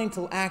are willing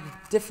to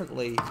act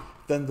differently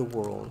than the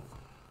world.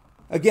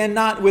 Again,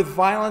 not with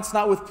violence,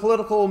 not with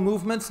political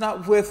movements,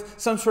 not with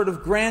some sort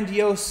of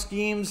grandiose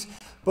schemes,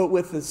 but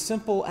with the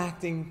simple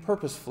acting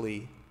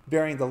purposefully,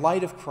 bearing the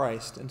light of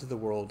Christ into the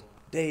world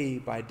day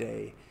by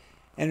day.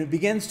 And it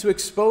begins to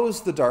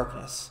expose the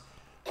darkness.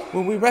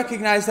 When we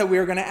recognize that we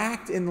are going to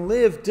act and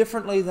live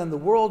differently than the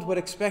world would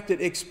expect,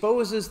 it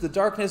exposes the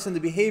darkness and the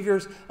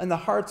behaviors and the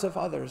hearts of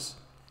others.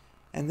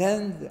 And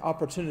then the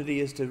opportunity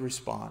is to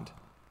respond,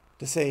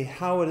 to say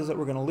how it is that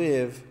we're going to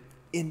live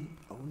in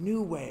a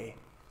new way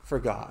for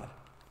God.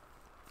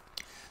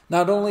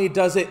 Not only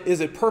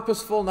is it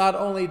purposeful, not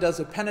only does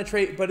it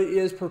penetrate, but it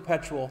is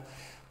perpetual.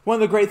 One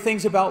of the great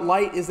things about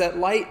light is that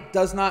light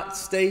does not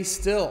stay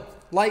still.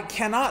 Light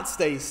cannot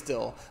stay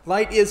still.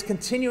 Light is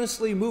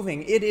continuously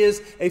moving. It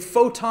is a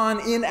photon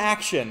in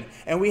action,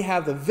 and we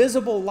have the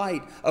visible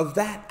light of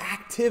that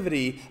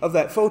activity, of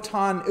that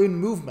photon in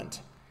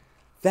movement.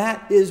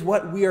 That is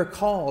what we are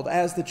called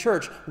as the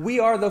church. We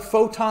are the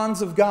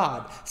photons of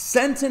God,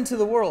 sent into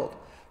the world.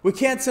 We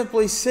can't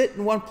simply sit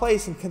in one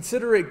place and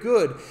consider it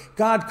good.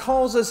 God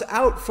calls us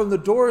out from the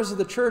doors of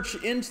the church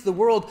into the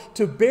world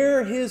to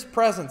bear his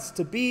presence,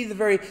 to be the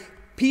very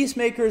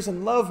peacemakers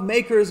and love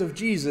makers of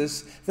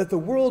Jesus that the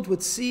world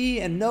would see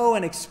and know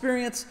and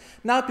experience,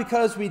 not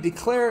because we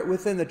declare it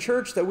within the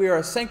church that we are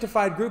a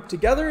sanctified group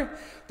together,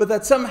 but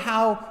that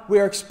somehow we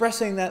are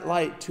expressing that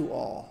light to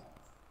all.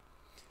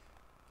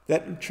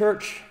 That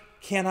church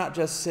cannot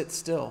just sit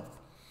still.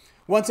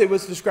 Once it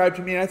was described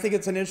to me, and I think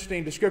it's an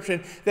interesting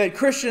description, that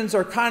Christians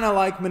are kind of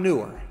like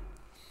manure.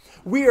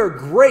 We are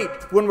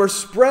great when we're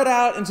spread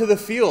out into the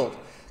field,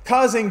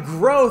 causing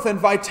growth and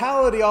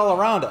vitality all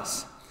around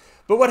us.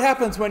 But what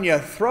happens when you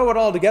throw it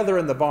all together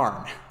in the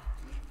barn?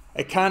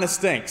 It kind of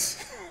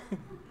stinks.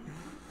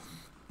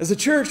 As a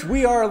church,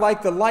 we are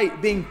like the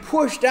light being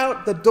pushed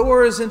out the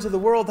doors into the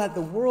world, that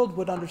the world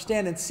would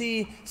understand and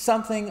see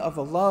something of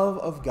the love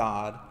of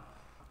God.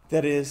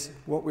 That is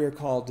what we are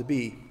called to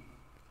be.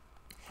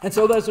 And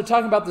so as we're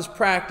talking about this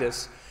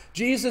practice,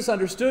 Jesus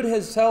understood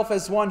himself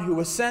as one who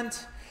was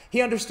sent.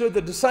 He understood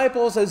the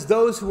disciples as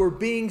those who were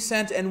being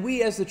sent, and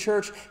we as the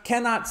church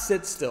cannot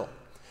sit still.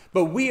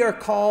 But we are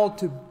called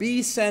to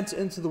be sent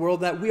into the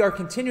world, that we are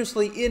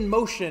continuously in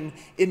motion,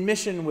 in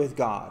mission with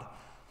God.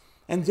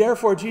 And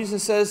therefore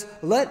Jesus says,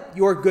 let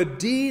your good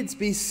deeds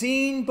be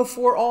seen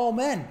before all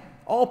men,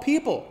 all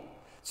people,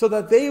 so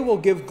that they will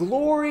give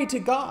glory to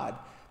God,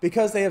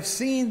 because they have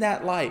seen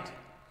that light.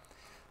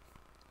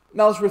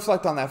 Now let's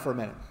reflect on that for a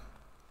minute.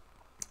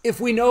 If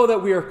we know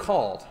that we are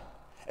called,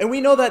 and we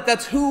know that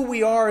that's who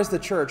we are as the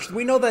church,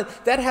 we know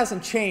that that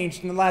hasn't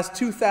changed in the last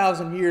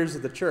 2,000 years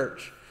of the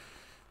church,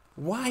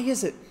 why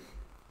is it?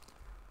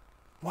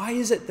 Why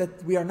is it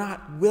that we are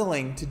not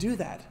willing to do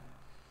that?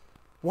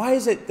 Why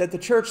is it that the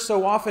church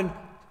so often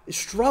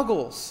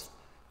struggles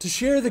to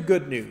share the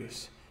good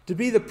news, to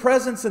be the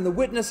presence and the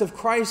witness of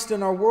Christ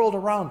in our world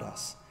around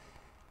us?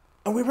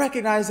 And we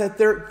recognize that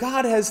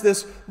God has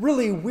this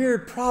really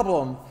weird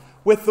problem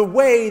with the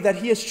way that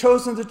he has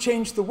chosen to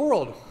change the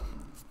world.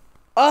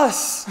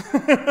 Us.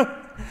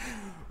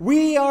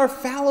 We are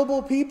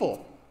fallible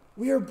people.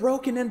 We are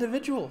broken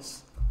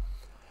individuals.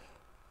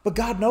 But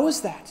God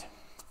knows that.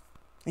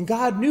 And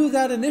God knew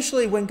that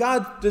initially when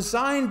God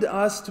designed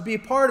us to be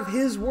part of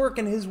his work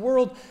and his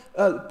world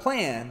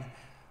plan.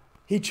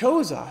 He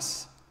chose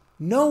us,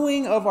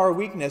 knowing of our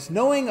weakness,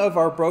 knowing of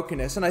our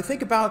brokenness. And I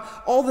think about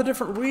all the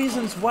different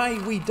reasons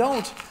why we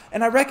don't.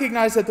 And I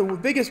recognize that the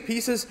biggest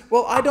piece is,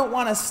 well, I don't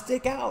want to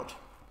stick out.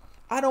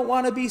 I don't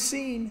want to be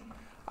seen.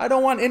 I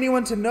don't want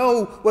anyone to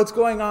know what's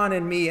going on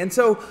in me. And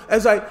so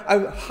as I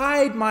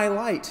hide my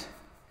light,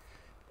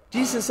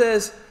 Jesus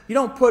says, you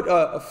don't put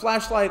a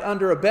flashlight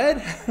under a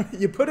bed.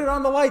 You put it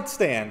on the light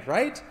stand,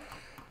 right?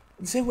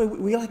 The same way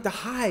we like to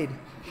hide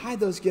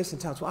those gifts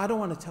and talents. Well, I don't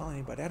want to tell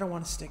anybody. I don't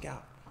want to stick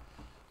out.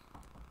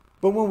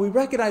 But when we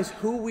recognize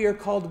who we are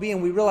called to be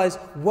and we realize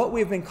what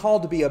we've been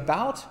called to be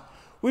about,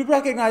 we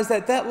recognize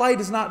that that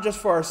light is not just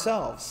for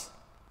ourselves,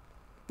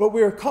 but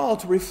we are called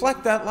to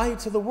reflect that light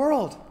to the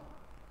world.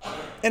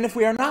 And if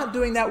we are not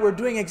doing that, we're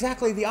doing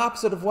exactly the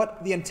opposite of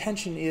what the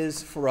intention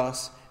is for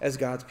us as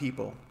God's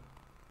people.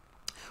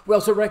 We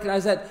also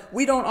recognize that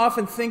we don't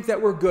often think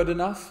that we're good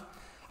enough.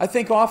 I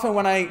think often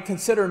when I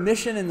consider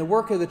mission and the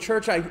work of the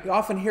church, I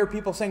often hear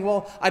people saying,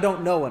 well, I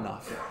don't know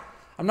enough.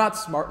 I'm not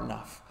smart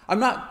enough. I'm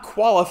not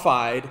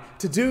qualified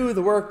to do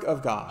the work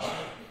of God.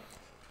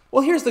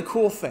 Well, here's the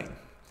cool thing.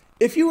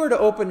 If you were to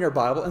open your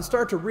Bible and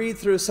start to read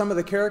through some of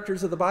the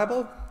characters of the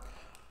Bible,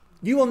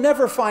 you will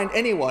never find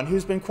anyone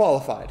who's been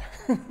qualified.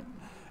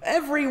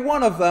 Every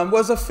one of them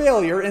was a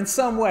failure in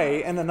some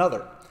way and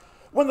another.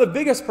 One of the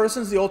biggest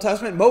persons in the Old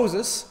Testament,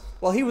 Moses,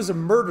 well, he was a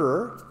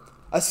murderer,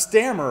 a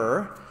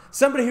stammerer,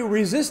 somebody who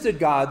resisted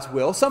God's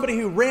will, somebody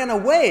who ran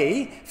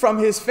away from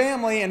his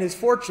family and his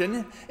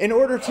fortune in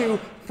order to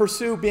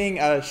pursue being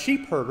a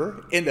sheep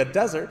herder in the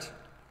desert.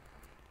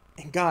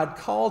 And God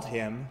called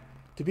him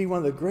to be one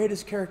of the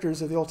greatest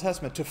characters of the Old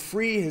Testament, to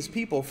free his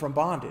people from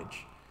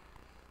bondage.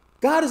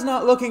 God is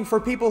not looking for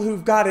people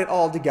who've got it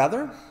all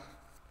together.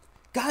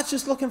 God's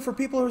just looking for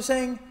people who are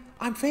saying,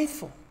 I'm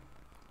faithful.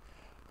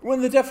 One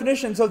of the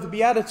definitions of the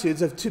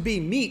Beatitudes of to be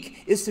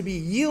meek is to be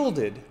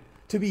yielded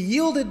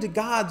to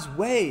God's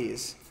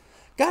ways.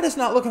 God is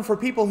not looking for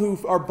people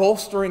who are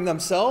bolstering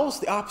themselves,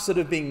 the opposite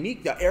of being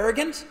meek, the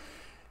arrogant.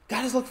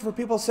 God is looking for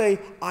people to say,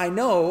 I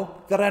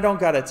know that I don't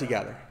got it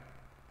together.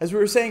 As we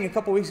were saying a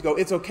couple weeks ago,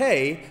 it's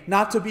okay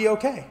not to be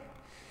okay.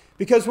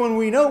 Because when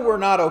we know we're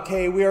not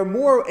okay, we are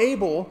more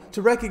able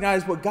to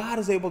recognize what God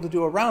is able to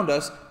do around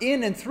us,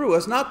 in and through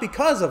us, not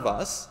because of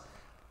us,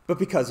 but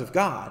because of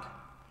God.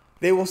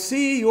 They will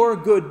see your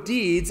good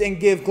deeds and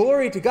give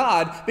glory to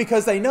God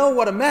because they know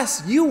what a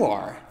mess you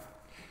are.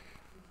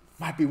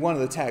 Might be one of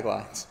the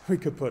taglines we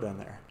could put in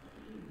there.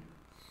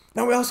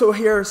 Now we also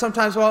hear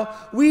sometimes, well,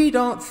 we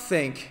don't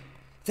think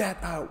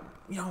that,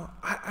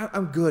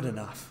 I'm good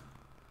enough.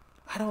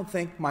 I don't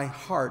think my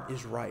heart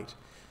is right.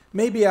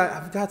 Maybe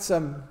I've got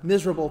some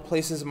miserable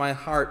places in my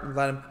heart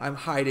that I'm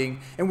hiding,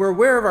 and we're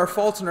aware of our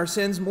faults and our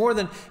sins more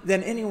than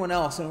anyone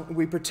else, and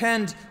we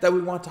pretend that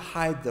we want to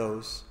hide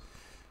those.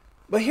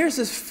 But here's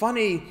this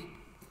funny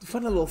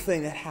little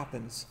thing that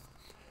happens.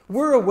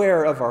 We're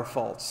aware of our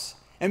faults,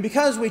 and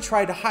because we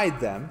try to hide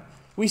them,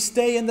 we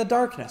stay in the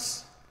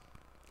darkness.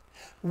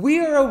 We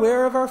are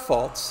aware of our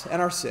faults and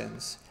our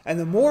sins, and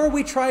the more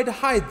we try to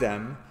hide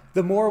them,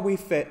 the more we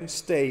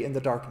stay in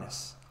the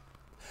darkness.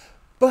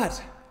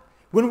 But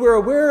when we're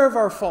aware of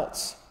our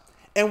faults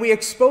and we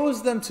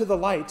expose them to the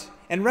light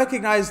and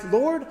recognize,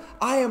 Lord,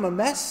 I am a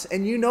mess,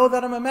 and you know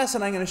that I'm a mess,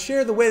 and I'm going to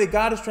share the way that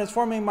God is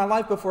transforming my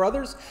life before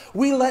others,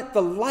 we let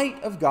the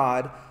light of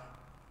God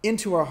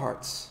into our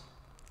hearts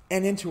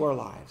and into our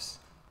lives.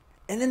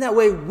 And in that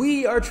way,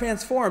 we are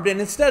transformed.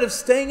 And instead of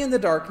staying in the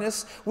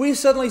darkness, we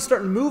suddenly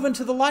start moving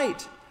to the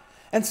light.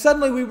 And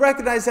suddenly we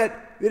recognize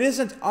that it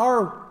isn't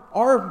our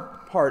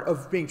part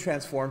of being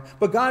transformed,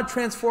 but God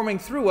transforming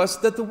through us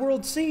that the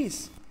world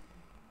sees.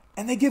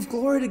 And they give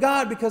glory to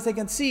God because they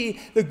can see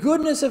the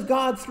goodness of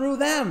God through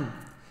them.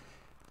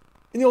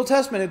 In the Old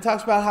Testament, it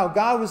talks about how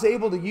God was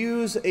able to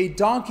use a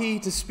donkey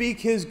to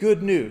speak his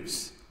good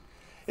news.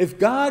 If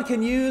God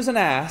can use an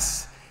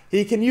ass,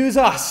 he can use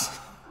us.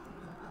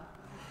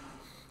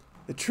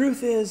 The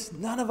truth is,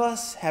 none of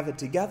us have it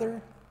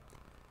together,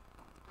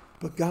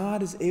 but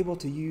God is able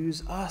to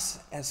use us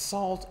as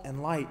salt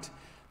and light,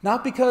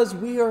 not because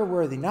we are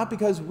worthy, not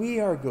because we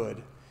are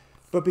good,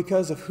 but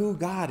because of who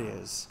God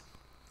is.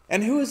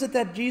 And who is it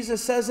that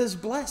Jesus says is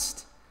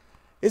blessed?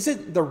 Is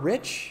it the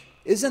rich?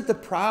 Isn't the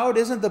proud?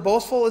 Isn't the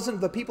boastful? Isn't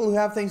the people who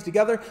have things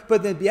together?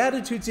 But in the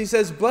Beatitudes he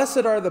says,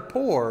 blessed are the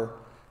poor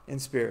in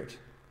spirit.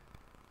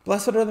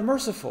 Blessed are the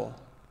merciful.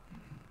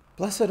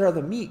 Blessed are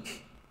the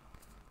meek.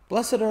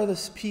 Blessed are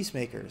the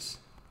peacemakers,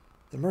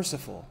 the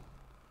merciful.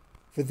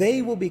 For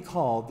they will be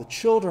called the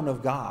children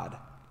of God.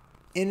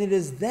 And it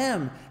is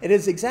them, it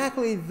is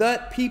exactly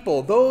that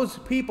people, those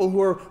people who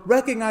are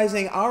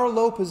recognizing our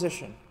low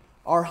position,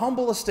 our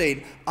humble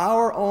estate,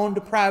 our own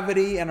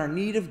depravity, and our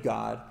need of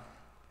God,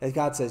 that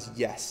God says,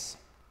 yes,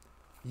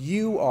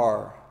 you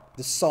are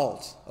the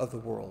salt of the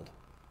world.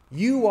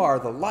 You are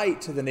the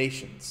light to the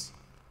nations.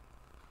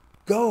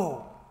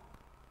 Go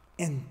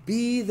and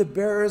be the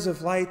bearers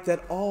of light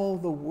that all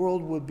the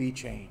world would be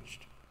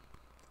changed.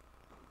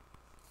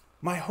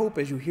 My hope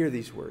as you hear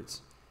these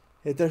words,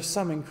 that there's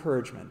some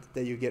encouragement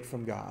that you get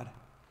from God.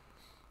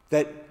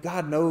 That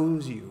God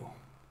knows you.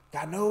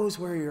 God knows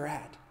where you're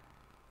at.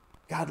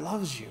 God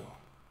loves you.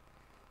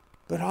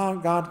 But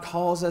God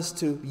calls us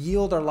to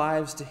yield our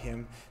lives to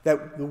him,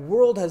 that the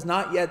world has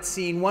not yet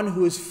seen one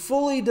who is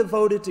fully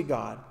devoted to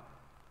God.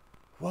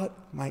 What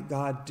might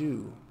God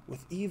do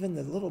with even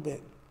the little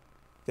bit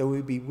that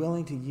we'd be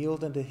willing to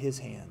yield into his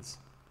hands?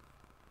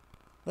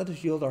 Let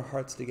us yield our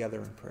hearts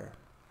together in prayer.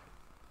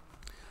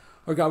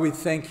 Lord God, we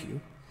thank you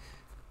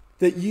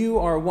that you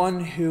are one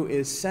who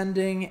is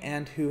sending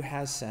and who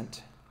has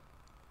sent.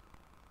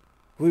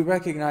 We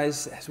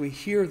recognize as we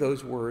hear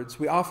those words,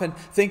 we often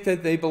think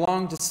that they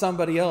belong to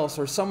somebody else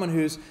or someone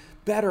who's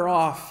better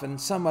off in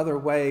some other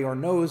way or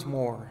knows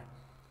more.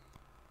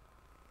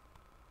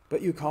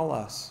 But you call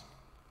us.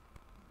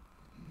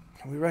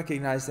 And we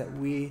recognize that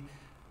we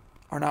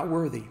are not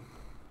worthy.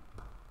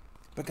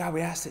 But God,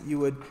 we ask that you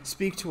would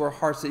speak to our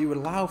hearts, that you would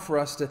allow for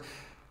us to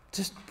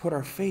just put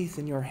our faith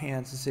in your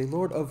hands and say,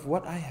 Lord, of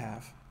what I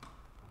have,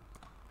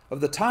 of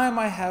the time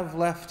I have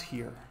left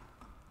here,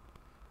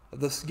 of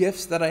the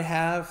gifts that I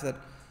have that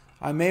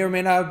I may or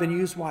may not have been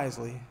used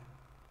wisely,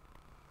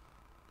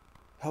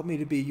 help me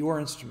to be your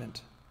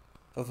instrument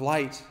of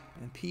light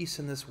and peace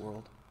in this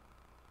world.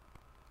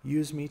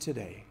 Use me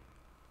today.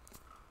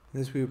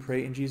 And this we would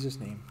pray in Jesus'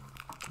 name.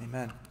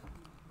 Amen.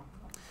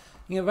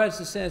 You invite us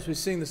to stand as we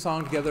sing the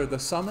song together, The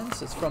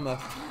Summons. It's from a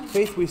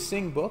Faith We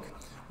Sing book,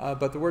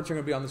 but the words are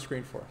going to be on the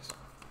screen for us.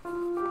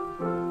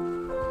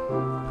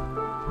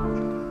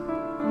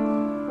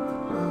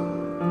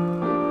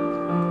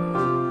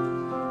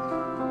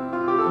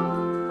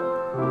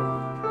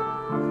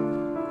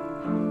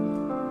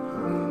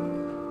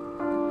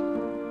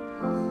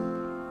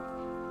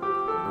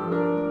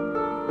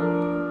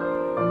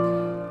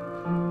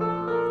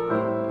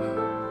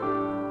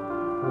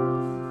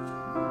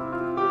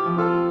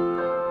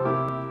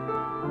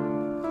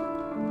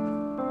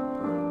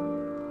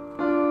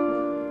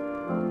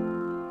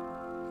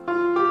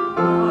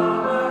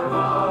 Amen.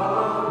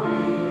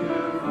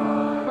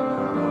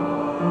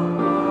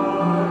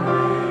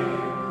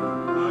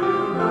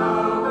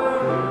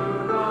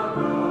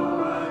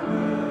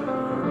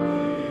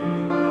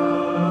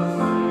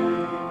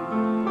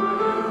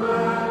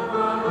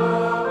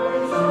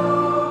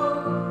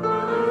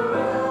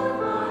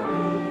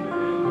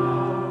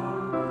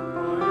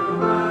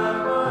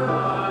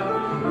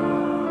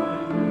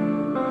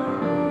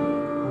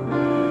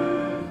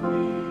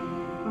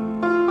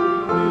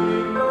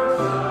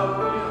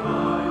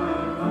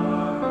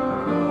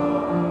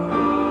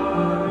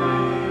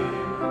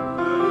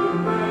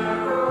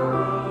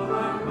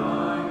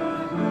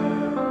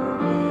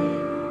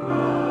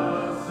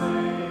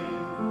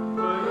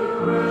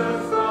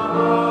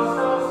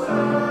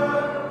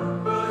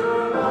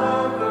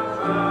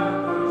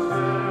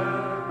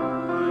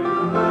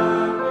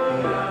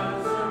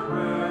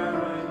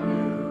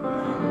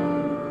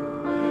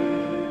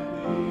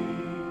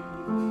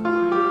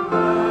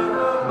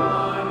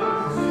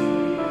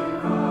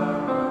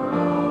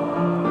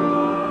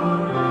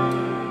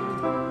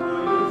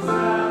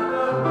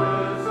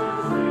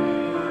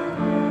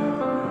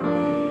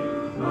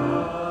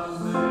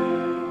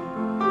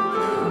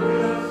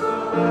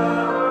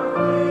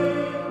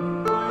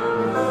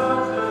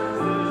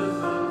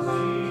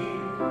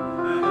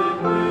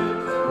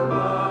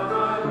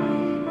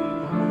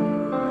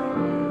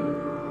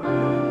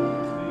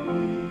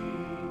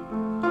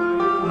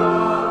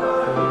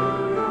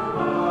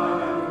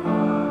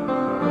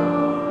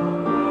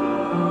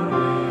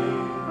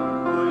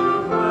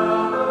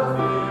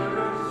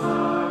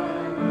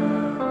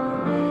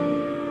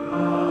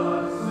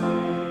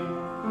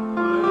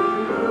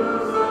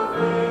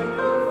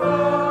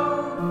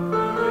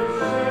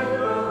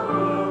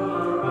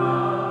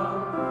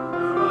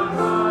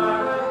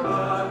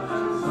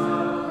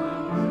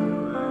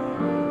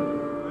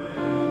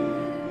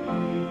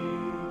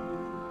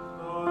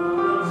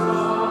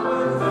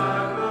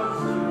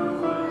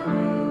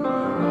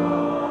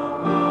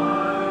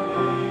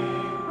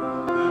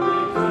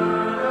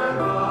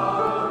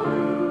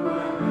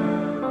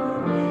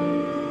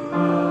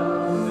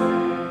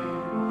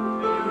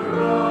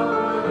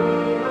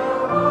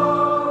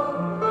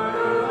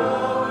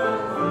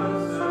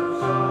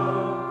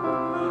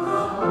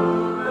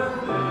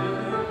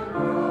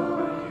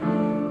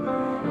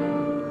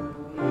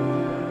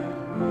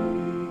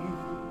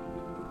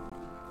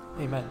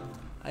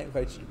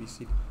 invite you to be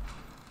seated.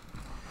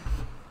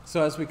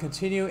 So as we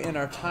continue in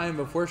our time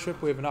of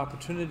worship, we have an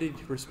opportunity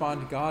to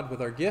respond to God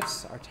with our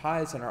gifts, our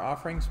tithes, and our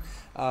offerings.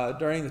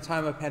 During the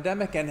time of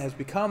pandemic, and has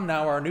become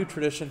now our new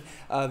tradition,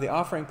 the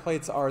offering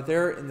plates are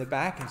there in the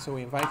back, and so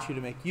we invite you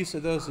to make use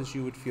of those as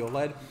you would feel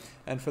led.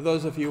 And for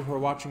those of you who are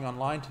watching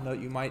online, to note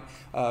you might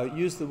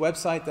use the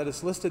website that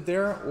is listed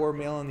there or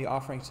mail in the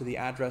offerings to the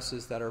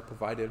addresses that are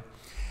provided.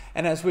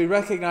 And as we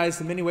recognize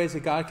the many ways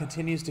that God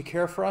continues to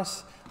care for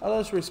us, let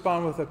us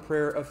respond with a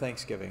prayer of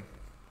thanksgiving.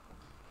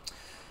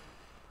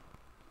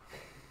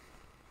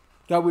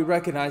 God, we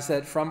recognize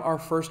that from our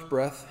first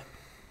breath,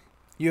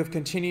 you have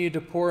continued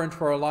to pour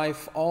into our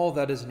life all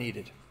that is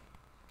needed.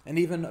 And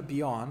even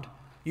beyond,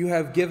 you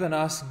have given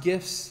us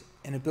gifts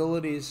and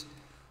abilities,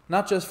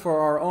 not just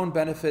for our own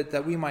benefit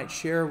that we might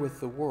share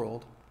with the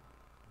world,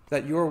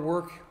 that your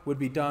work would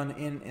be done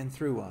in and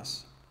through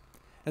us.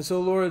 And so,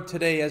 Lord,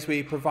 today as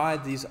we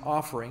provide these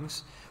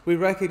offerings, we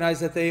recognize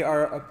that they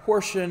are a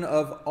portion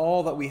of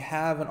all that we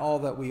have and all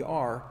that we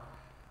are,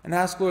 and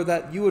ask, Lord,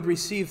 that you would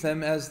receive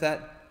them as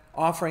that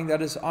offering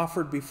that is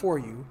offered before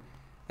you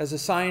as a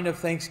sign of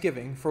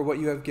thanksgiving for what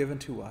you have given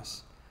to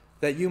us,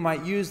 that you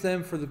might use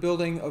them for the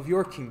building of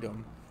your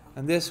kingdom.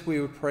 And this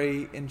we would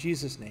pray in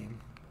Jesus' name.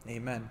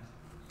 Amen.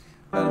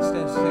 Let us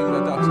stand to sing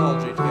the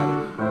doxology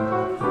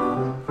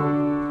together.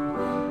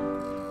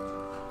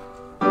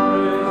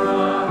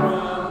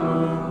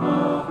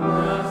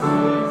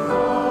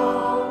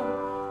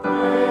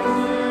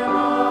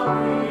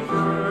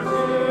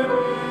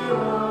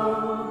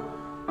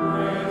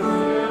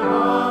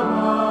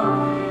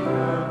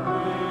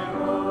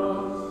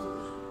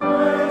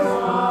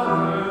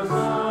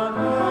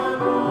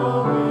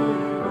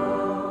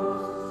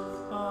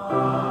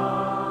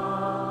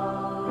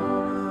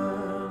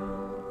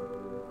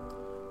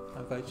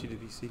 You to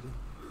be seated.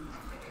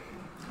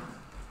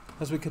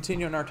 As we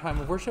continue in our time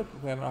of worship,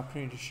 we have an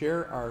opportunity to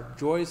share our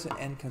joys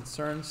and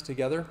concerns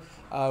together.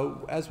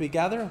 As we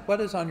gather, what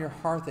is on your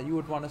heart that you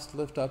would want us to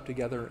lift up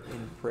together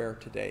in prayer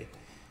today?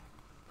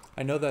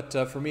 I know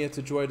that for me it's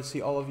a joy to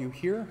see all of you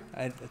here.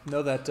 I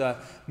know that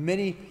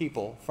many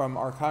people from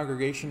our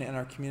congregation and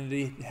our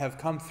community have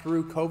come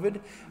through COVID,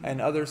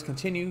 and others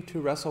continue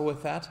to wrestle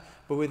with that.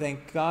 But we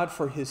thank God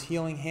for his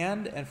healing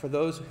hand, and for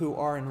those who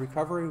are in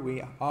recovery,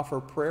 we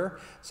offer prayer.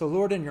 So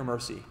Lord, in your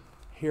mercy,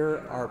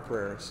 hear our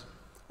prayers.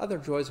 Other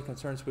joys and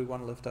concerns we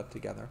want to lift up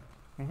together.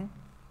 Mm-hmm.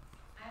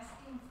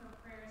 Asking for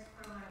prayers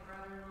for my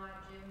brother-in-law,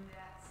 Jim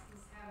Betts.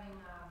 He's having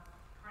a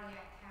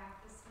cardiac cath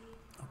this week.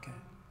 Okay.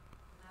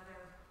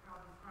 Another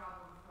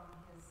problem from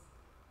his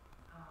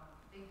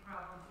big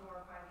problem 4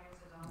 or 5 years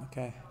ago.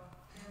 Okay.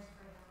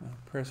 So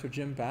Prayers for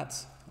Jim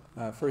Batts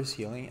for his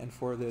healing and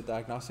for the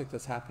diagnostic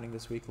that's happening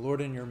this week.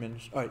 Lord, in your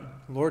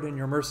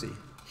mercy,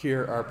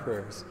 hear our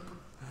prayers.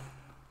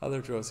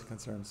 Other joys and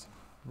concerns.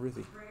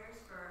 Ruthie.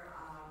 Prayers for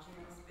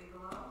Janice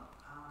Bigelow.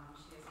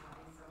 She is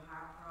having some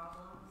heart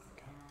problems,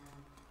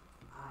 and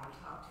I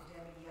talked to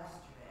Debbie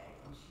yesterday,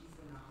 and she's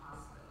in the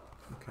hospital.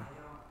 Okay. I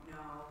don't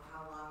know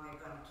how long they're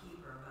going to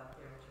keep her, but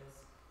they're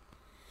just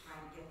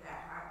trying to get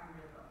that heart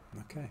and rhythm.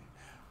 Okay.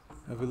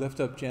 As we lift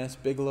up Janice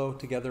Bigelow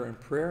together in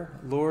prayer,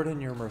 Lord, in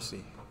your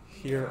mercy,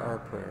 hear our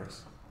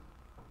prayers.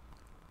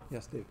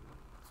 Yes, Dave.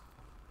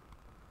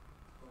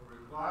 A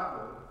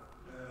revival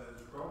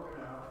has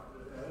broken out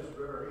at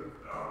Asbury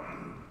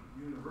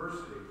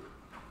University.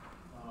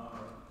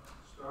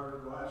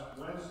 Started last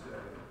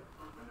Wednesday,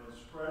 and it's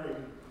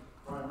spreading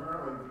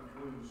primarily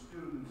between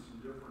students in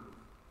different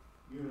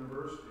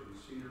universities,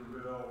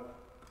 Cedarville,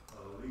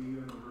 Lee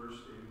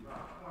University,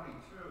 about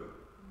 22.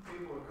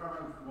 People are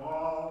coming from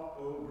all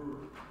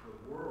over the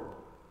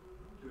world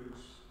to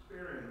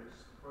experience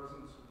the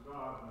presence of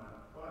God in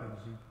that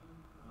place.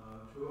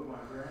 Mm-hmm. 2 of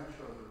my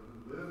grandchildren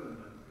who live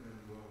in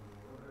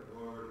Wilmore have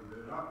already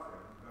been up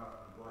there and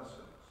gotten the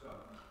blessing. So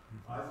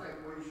I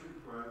think we should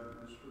pray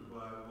that this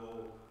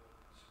revival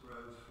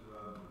spreads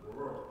throughout the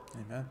world.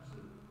 Amen.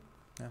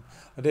 Yeah.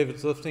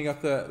 David's lifting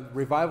up the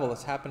revival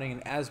that's happening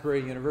in Asbury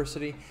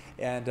University,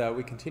 and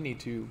we continue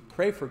to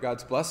pray for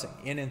God's blessing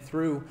in and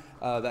through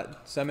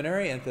that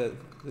seminary and the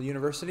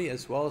university,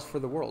 as well as for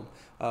the world.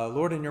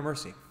 Lord, in your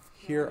mercy,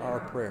 hear our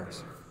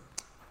prayers.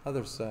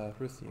 Others,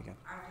 Ruthie again.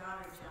 Our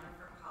daughter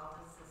Jennifer called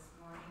us this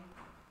morning,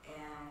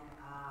 and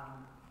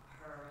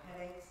her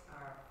headaches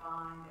are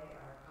fine. They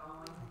are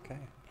going.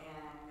 Okay.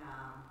 And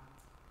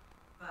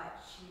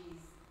but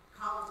she's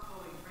called us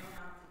before we ran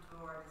out the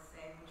door to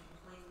say, "Would you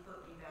please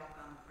put me back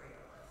on the prayer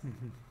list?"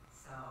 Mm-hmm.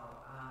 So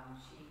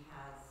she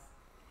has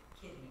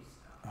kidney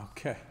stones.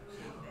 Okay.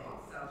 She's big,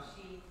 so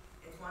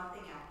it's one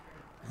thing after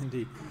another.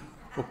 Indeed.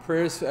 Well,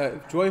 prayers,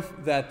 joy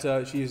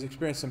that she has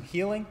experienced some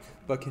healing,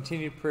 but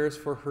continued prayers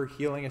for her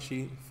healing as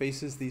she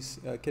faces these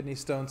kidney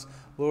stones.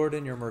 Lord,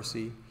 in your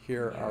mercy,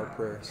 hear our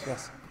prayers.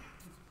 Yes.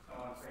 I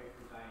want to pray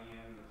for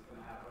Diane that's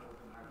going to have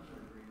open heart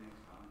surgery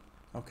next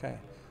month. Okay.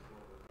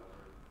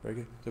 Very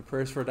good. So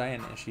prayers for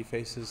Diane as she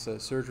faces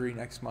surgery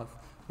next month.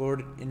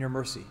 Lord, in your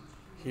mercy,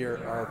 hear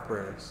our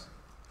prayers.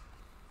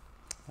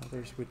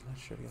 Others, we'd like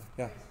to share together.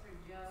 Yeah. Prayers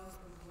for Joe as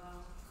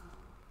well,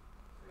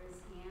 for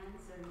his hands.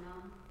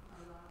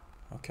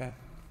 Okay.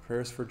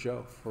 Prayers for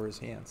Joe, for his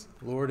hands.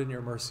 Lord, in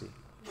your mercy,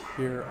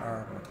 hear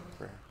our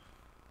prayer.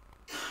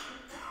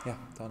 Yeah,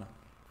 Donna.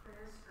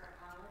 Prayers for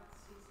Alex.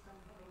 He's been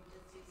having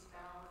dizzy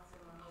spells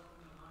and we're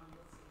hoping the long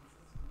distance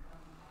is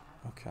coming back.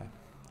 Okay.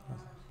 And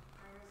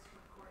prayers for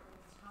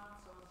Courtney's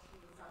tonsils.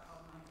 She was up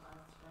all night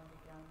last night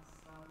again.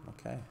 So.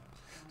 Okay.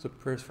 So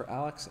prayers for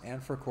Alex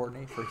and for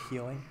Courtney for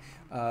healing.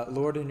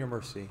 Lord, in your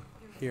mercy,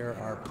 hear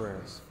our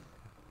prayers.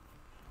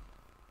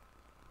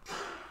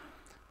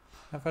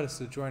 I invite us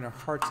to join our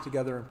hearts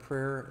together in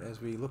prayer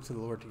as we look to the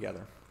Lord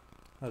together.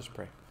 Let us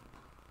pray.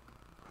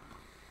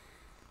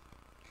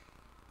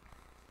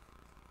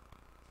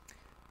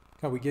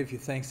 God, we give you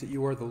thanks that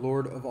you are the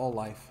Lord of all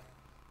life.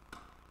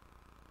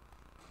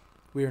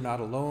 We are not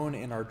alone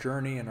in our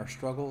journey and our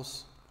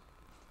struggles,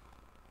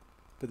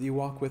 but that you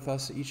walk with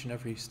us each and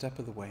every step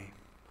of the way.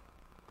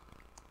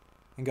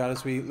 And God,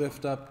 as we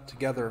lift up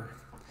together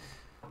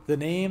the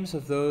names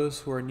of those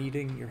who are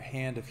needing your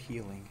hand of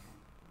healing,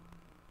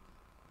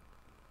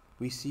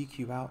 we seek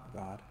you out,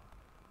 God,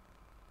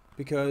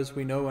 because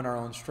we know in our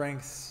own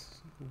strengths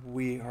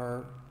we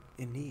are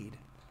in need.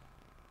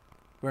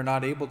 We're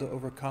not able to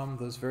overcome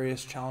those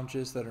various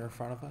challenges that are in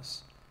front of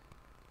us.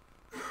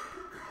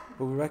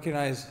 But we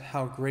recognize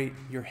how great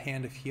your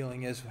hand of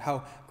healing is,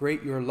 how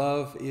great your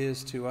love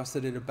is to us,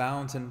 that it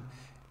abounds and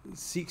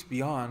seeks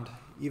beyond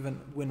even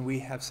when we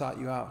have sought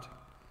you out.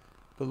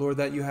 But Lord,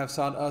 that you have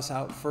sought us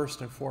out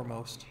first and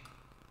foremost.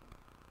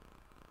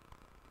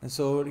 And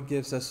so it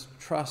gives us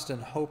trust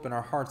and hope in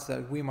our hearts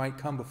that we might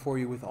come before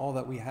you with all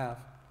that we have.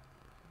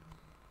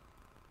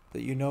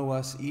 That you know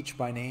us each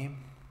by name,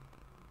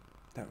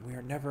 that we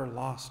are never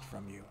lost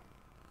from you.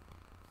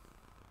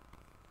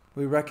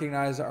 We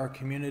recognize our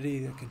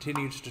community that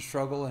continues to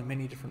struggle in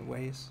many different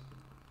ways.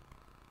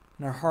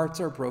 And our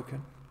hearts are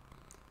broken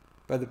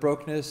by the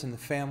brokenness in the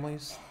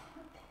families,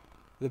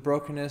 the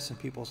brokenness in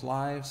people's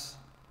lives,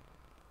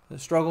 the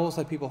struggles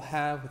that people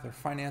have with their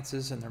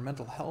finances and their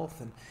mental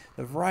health, and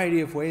the variety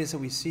of ways that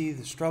we see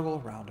the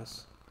struggle around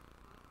us.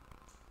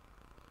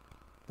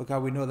 But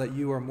God, we know that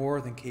you are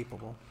more than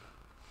capable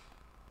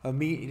of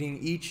meeting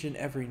each and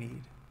every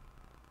need.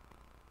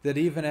 That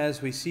even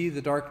as we see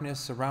the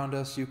darkness around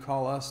us, you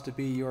call us to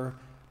be your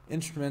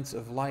instruments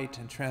of light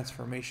and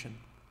transformation.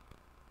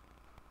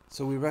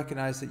 So we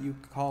recognize that you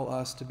call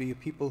us to be a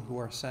people who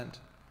are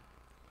sent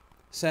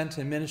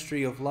in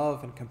ministry of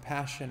love and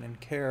compassion and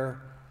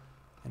care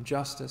and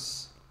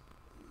justice,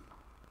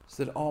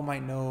 so that all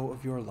might know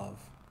of your love.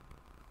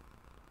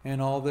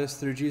 And all this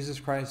through Jesus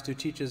Christ, who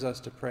teaches us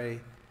to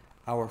pray,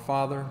 Our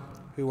Father,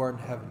 who art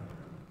in heaven,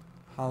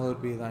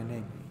 hallowed be thy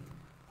name.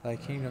 Thy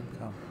kingdom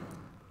come,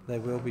 thy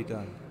will be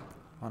done,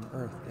 on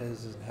earth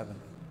as in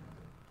heaven.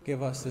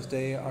 Give us this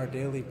day our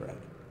daily bread,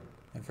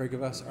 and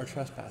forgive us our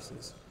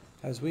trespasses,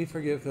 as we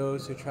forgive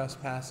those who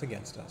trespass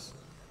against us.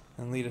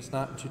 And lead us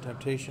not into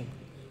temptation,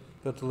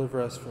 but deliver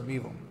us from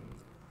evil.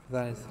 For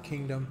thine is the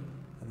kingdom,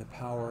 and the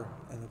power,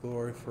 and the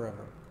glory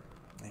forever.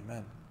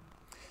 Amen.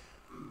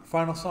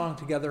 Final song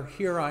together,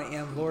 Here I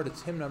Am, Lord.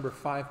 It's hymn number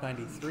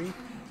 593. I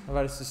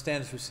invite us to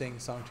stand as we sing the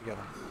song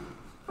together.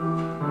 I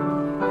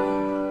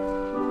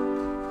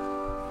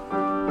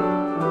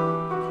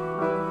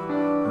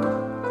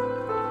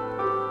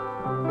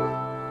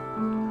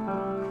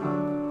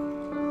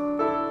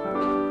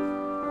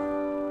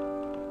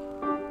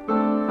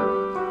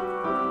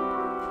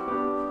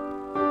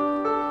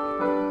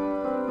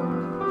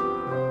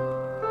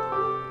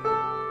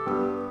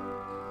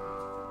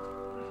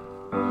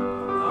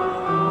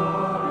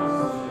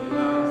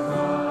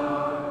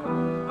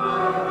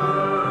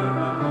heard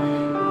the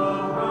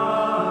people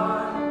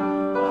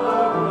cry.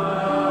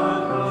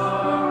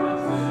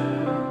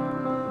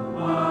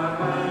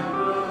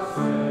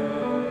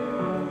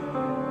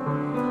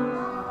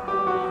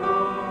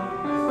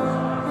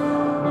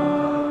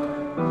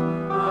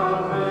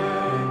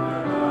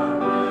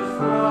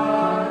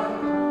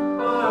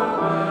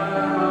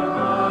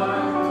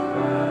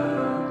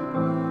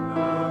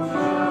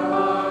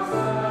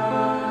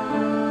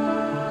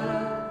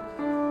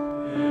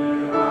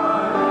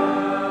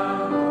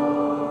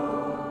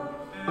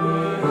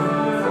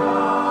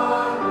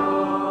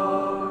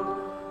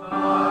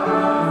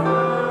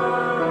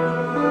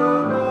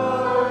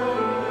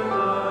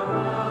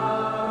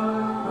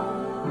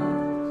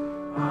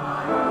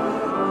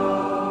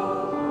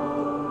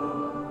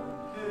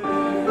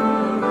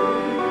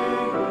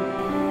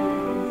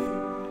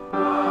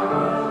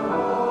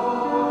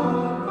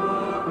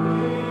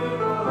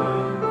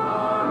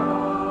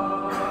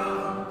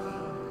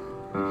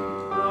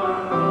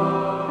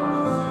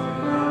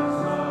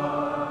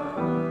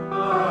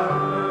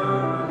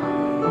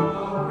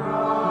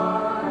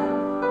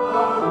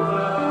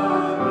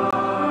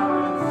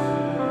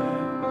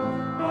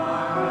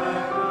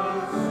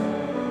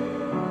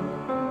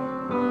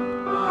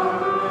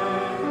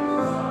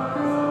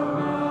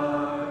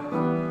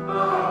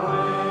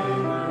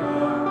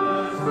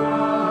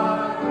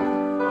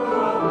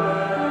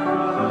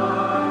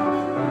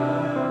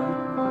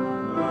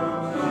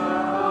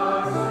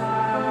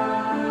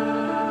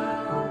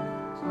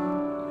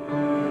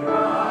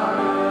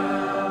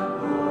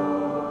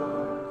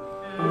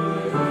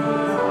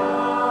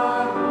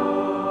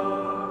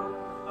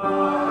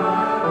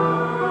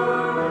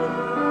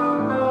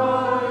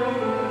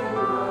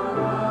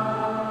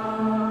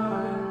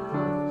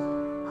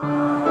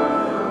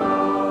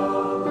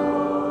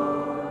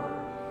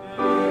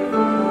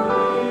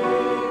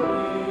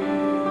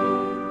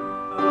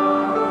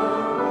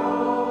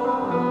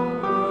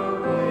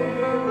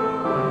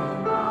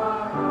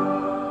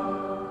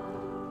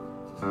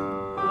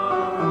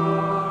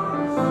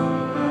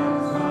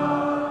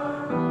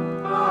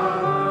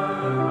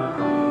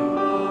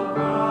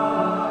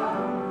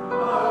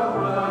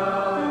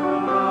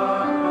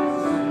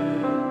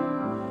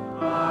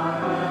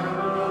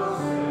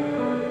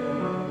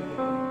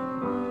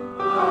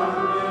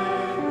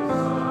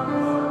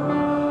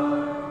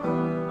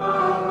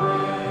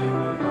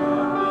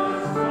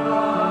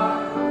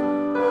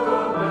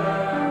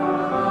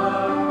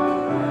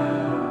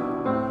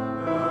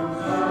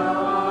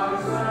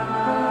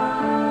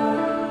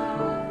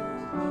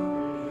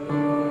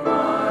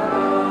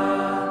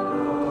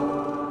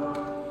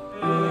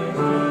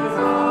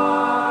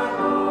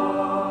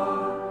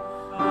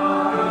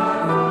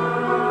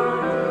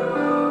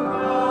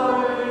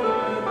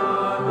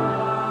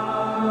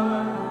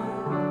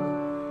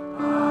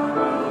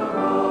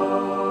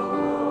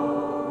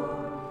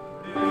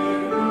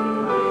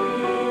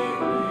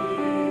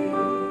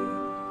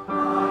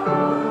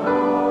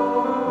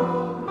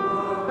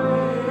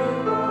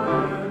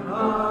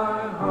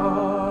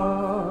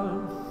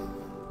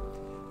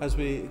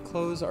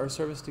 close our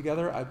service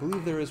together, I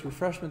believe there is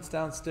refreshments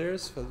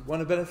downstairs. So one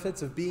of the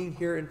benefits of being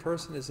here in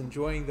person is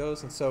enjoying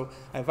those. And so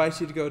I invite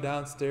you to go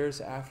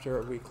downstairs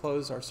after we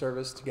close our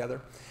service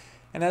together.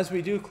 And as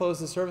we do close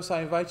the service,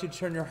 I invite you to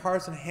turn your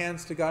hearts and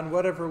hands to God in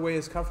whatever way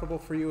is comfortable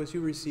for you as you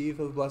receive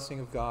the blessing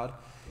of God.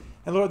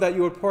 And Lord, that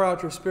you would pour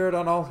out your Spirit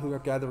on all who are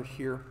gathered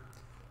here,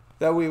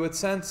 that we would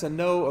sense and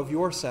know of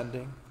your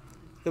sending,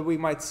 that we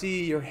might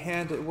see your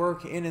hand at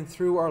work in and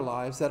through our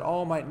lives, that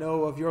all might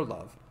know of your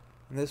love.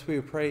 And this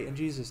we pray in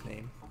Jesus'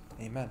 name.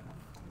 Amen.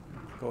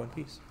 Go in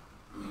peace.